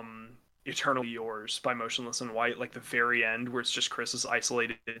in Eternally Yours by Motionless in White, like the very end where it's just Chris's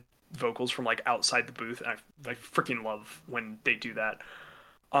isolated vocals from like outside the booth. And I freaking love when they do that.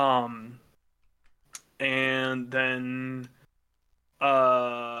 And then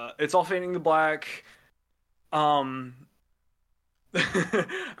It's All Fading to Black. I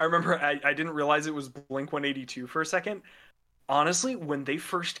remember I didn't realize it was Blink-182 for a second. Honestly, when they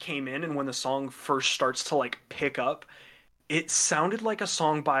first came in and when the song first starts to like pick up, it sounded like a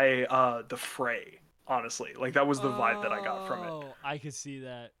song by The Fray. Honestly, like that was the vibe that I got from it. Oh, I could see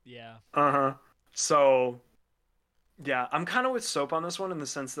that. Yeah. So yeah, I'm kind of with Soap on this one in the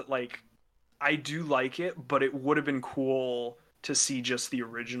sense that like I do like it, but it would have been cool to see just the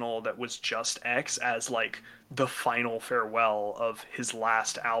original that was just X as like the final farewell of his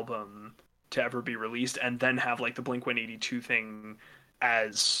last album to ever be released, and then have like the Blink-182 thing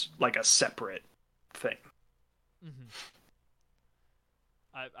as like a separate thing. Mm-hmm.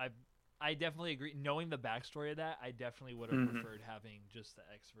 I definitely agree. Knowing the backstory of that, I definitely would have preferred having just the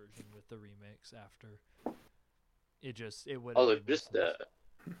X version with the remix after. It would. Although just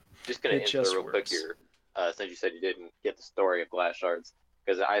gonna insert real quick here, since you said you didn't get the story of Glass Shards,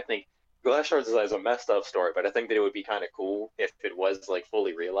 because I think Glass Shards is a messed up story, but I think that it would be kind of cool if it was like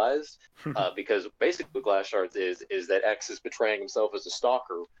fully realized, because basically what Glass Shards is that X is portraying himself as a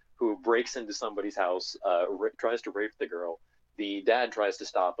stalker who breaks into somebody's house, tries to rape the girl. The dad tries to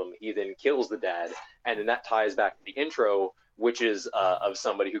stop him. He then kills the dad, and then that ties back to the intro, which is of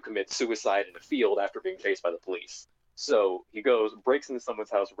somebody who commits suicide in a field after being chased by the police. So he goes, breaks into someone's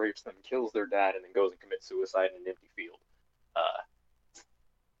house, rapes them, kills their dad, and then goes and commits suicide in an empty field.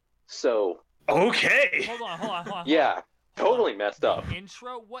 So Okay. Hold on. yeah, totally messed up.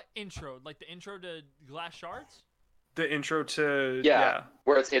 Intro? What intro? Like the intro to Glass Shards? The intro to Yeah.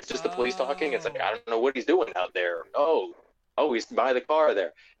 Where it's just the police talking. It's like, I don't know what he's doing out there. Oh, he's by the car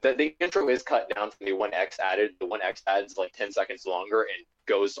there. The intro is cut down from the one X added. The one X adds like 10 seconds longer and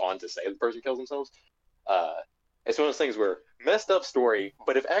goes on to say the person kills themselves. It's one of those things where messed up story,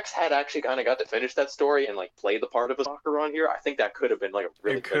 but if X had actually kind of got to finish that story and like play the part of a soccer on here, I think that could have been like a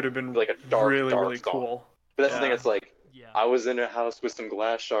really it could have been like a dark, really dark really song. cool. But that's the thing. It's like Yeah. I was in a house with some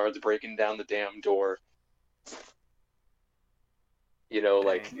glass shards breaking down the damn door. You know,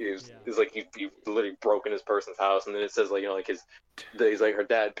 like it's like he literally broke in this person's house, and then it says like, you know, like he's like, her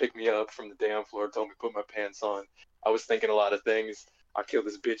dad picked me up from the damn floor, told me to put my pants on. I was thinking a lot of things. I kill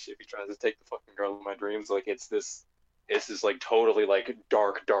this bitch if he tries to take the fucking girl of my dreams. Like it's this like totally like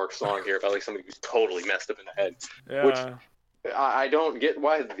dark song here about like somebody who's totally messed up in the head. Yeah. Which I don't get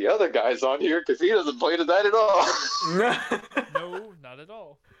why the other guy's on here, because he doesn't play to that at all. No, not at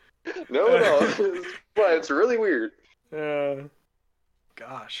all. No. But it's really weird.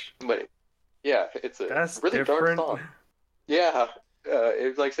 Gosh. But yeah, it's a That's really different. dark song. Yeah,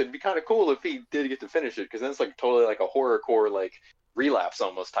 it, like I said, it'd be kind of cool if he did get to finish it, because then it's like totally like a horrorcore, like Relapse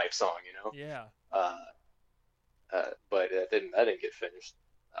almost type song, you know? Yeah. But that didn't get finished.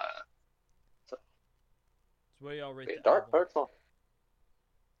 So what do y'all rate the Dark album?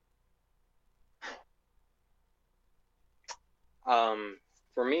 song.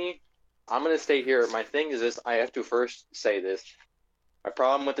 For me, I'm gonna stay here. My thing is this: I have to first say this. My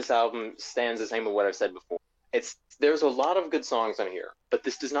problem with this album stands the same as what I've said before. There's a lot of good songs on here, but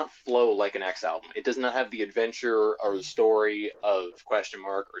this does not flow like an X album. It does not have the adventure or the story of Question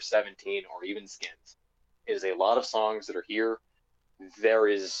Mark or 17 or even Skins. It is a lot of songs that are here. There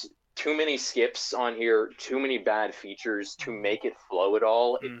is too many skips on here, too many bad features to make it flow at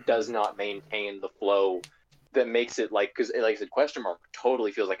all. It does not maintain the flow that makes it like, because like I said, Question Mark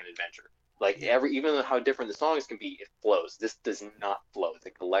totally feels like an adventure. Like even though how different the songs can be, it flows. This does not flow. It's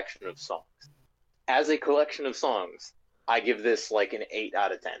a collection of songs. As a collection of songs, I give this like an 8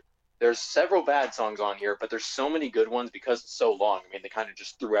 out of 10. There's several bad songs on here, but there's so many good ones because it's so long. I mean, they kind of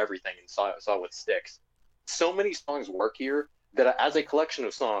just threw everything and saw what sticks. So many songs work here that as a collection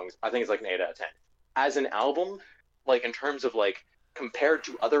of songs, I think it's like an 8 out of 10. As an album, like in terms of like compared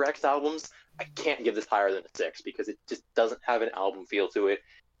to other X albums, I can't give this higher than a 6 because it just doesn't have an album feel to it.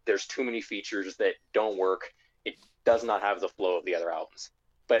 There's too many features that don't work. It does not have the flow of the other albums.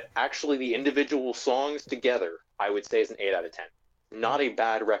 But actually, the individual songs together, I would say, is an 8 out of 10. Not a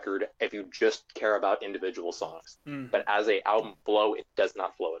bad record if you just care about individual songs. But as a album flow, it does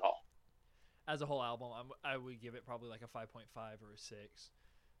not flow at all. As a whole album, I would give it probably like a 5.5 or a 6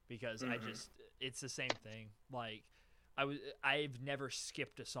 because it's the same thing. Like I've never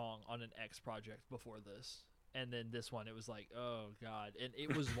skipped a song on an X project before this. And then this one, it was like, oh God. And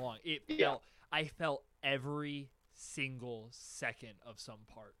it was long. I felt every single second of some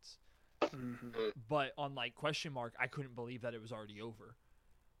parts. But on like Question Mark, I couldn't believe that it was already over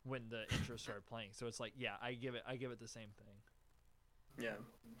when the intro started playing. So it's like, yeah, I give it the same thing. Yeah.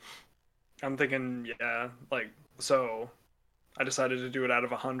 I'm thinking, like, so I decided to do it out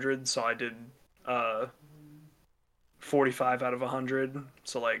of 100, so I did 45 out of 100,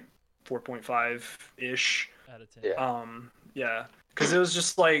 so like 4.5-ish. Out of 10. Yeah, because it was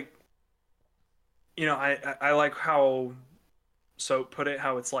just like, you know, I like how Soap put it,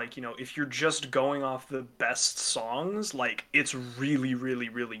 how it's like, you know, if you're just going off the best songs, like, it's really, really,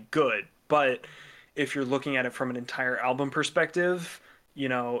 really good. But if you're looking at it from an entire album perspective, you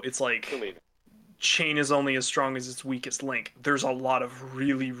know, it's like chain is only as strong as its weakest link. There's a lot of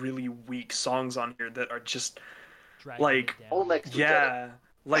really, really weak songs on here that are just Dragging like, it down.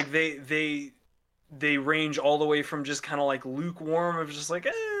 like they range all the way from just kind of like lukewarm of just like,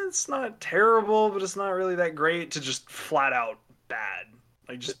 it's not terrible, but it's not really that great, to just flat out bad.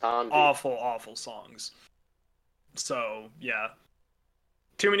 Like just awful songs. So, yeah.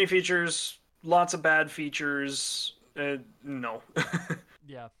 Too many features, lots of bad features. No.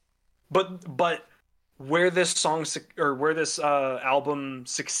 Yeah. But where this album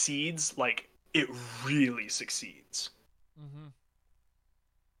succeeds, like, it really succeeds. Mm-hmm.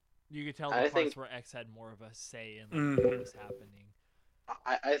 You could tell the parts where X had more of a say in like, what was happening.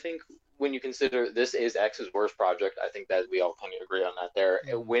 I think when you consider this is X's worst project, I think that we all kind of agree on that there.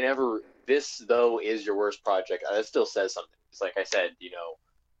 Whenever this, though, is your worst project, that still says something. like I said,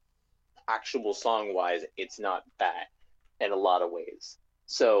 actual song wise, it's not bad in a lot of ways.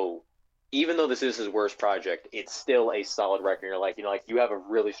 So even though this is his worst project, it's still a solid record. You're like, you have a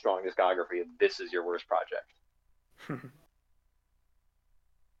really strong discography, and this is your worst project.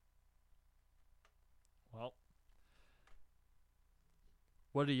 Well,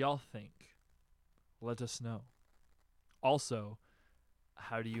 what do y'all think? Let us know. Also,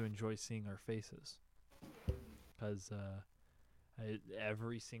 how do you enjoy seeing our faces? Because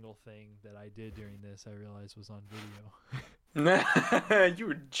every single thing that I did during this, I realized was on video. You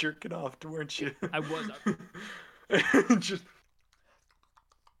were jerking off, weren't you? I was. Just.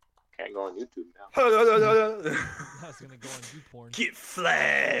 Can't go on YouTube now. I was gonna go on YouPorn. Get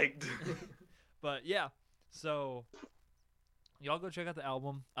flagged. But yeah, so y'all go check out the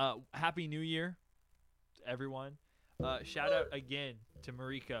album. Happy New Year, everyone. Shout out again to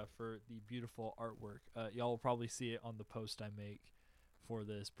Marika for the beautiful artwork. Y'all will probably see it on the post I make for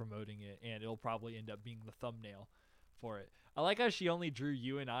this, promoting it, and it'll probably end up being the thumbnail for it. I like how she only drew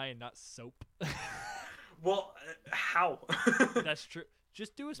you and I and not soap. Well, how? That's true.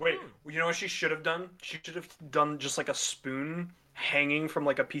 Just do a spoon. Wait, you know what she should have done? She should have done just like a spoon hanging from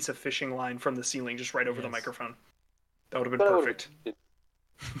like a piece of fishing line from the ceiling, just right over the microphone. That would have been perfect.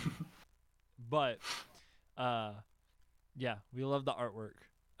 But, yeah, we love the artwork.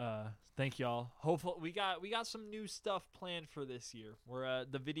 Thank y'all. Hopefully, we got some new stuff planned for this year. We're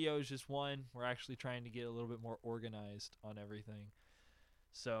the video is just one. We're actually trying to get a little bit more organized on everything.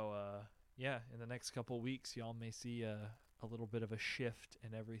 So, yeah, in the next couple weeks, y'all may see a little bit of a shift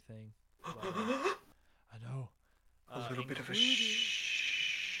in everything. But, I know. A little bit of a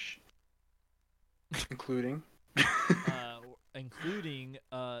including including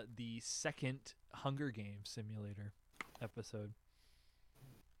the second Hunger Games simulator episode.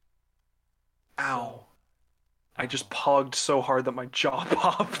 Ow. I just pogged so hard that my jaw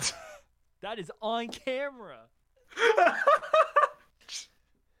popped. That is on camera.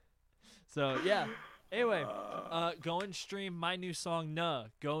 So, yeah. Anyway, go and stream my new song, Nuh.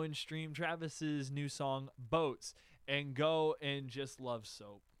 Go and stream Travis's new song, Boats. And go and just love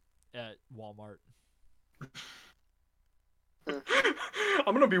soap at Walmart.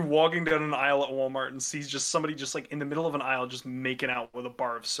 I'm gonna be walking down an aisle at Walmart and see just somebody just like in the middle of an aisle just making out with a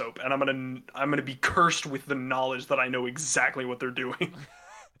bar of soap, and I'm gonna be cursed with the knowledge that I know exactly what they're doing.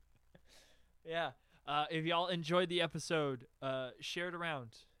 Yeah. If y'all enjoyed the episode, share it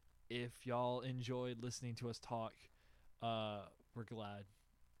around. If y'all enjoyed listening to us talk, we're glad.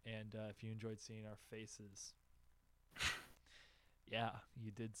 And if you enjoyed seeing our faces, yeah,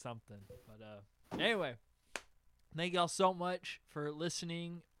 you did something. But anyway, thank y'all so much for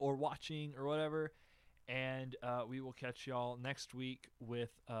listening or watching or whatever. And we will catch y'all next week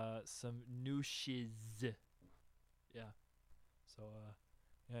with some new shiz. Yeah. So,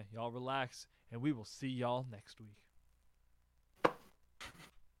 yeah, y'all relax. And we will see y'all next week.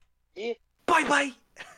 Yeah. Bye-bye!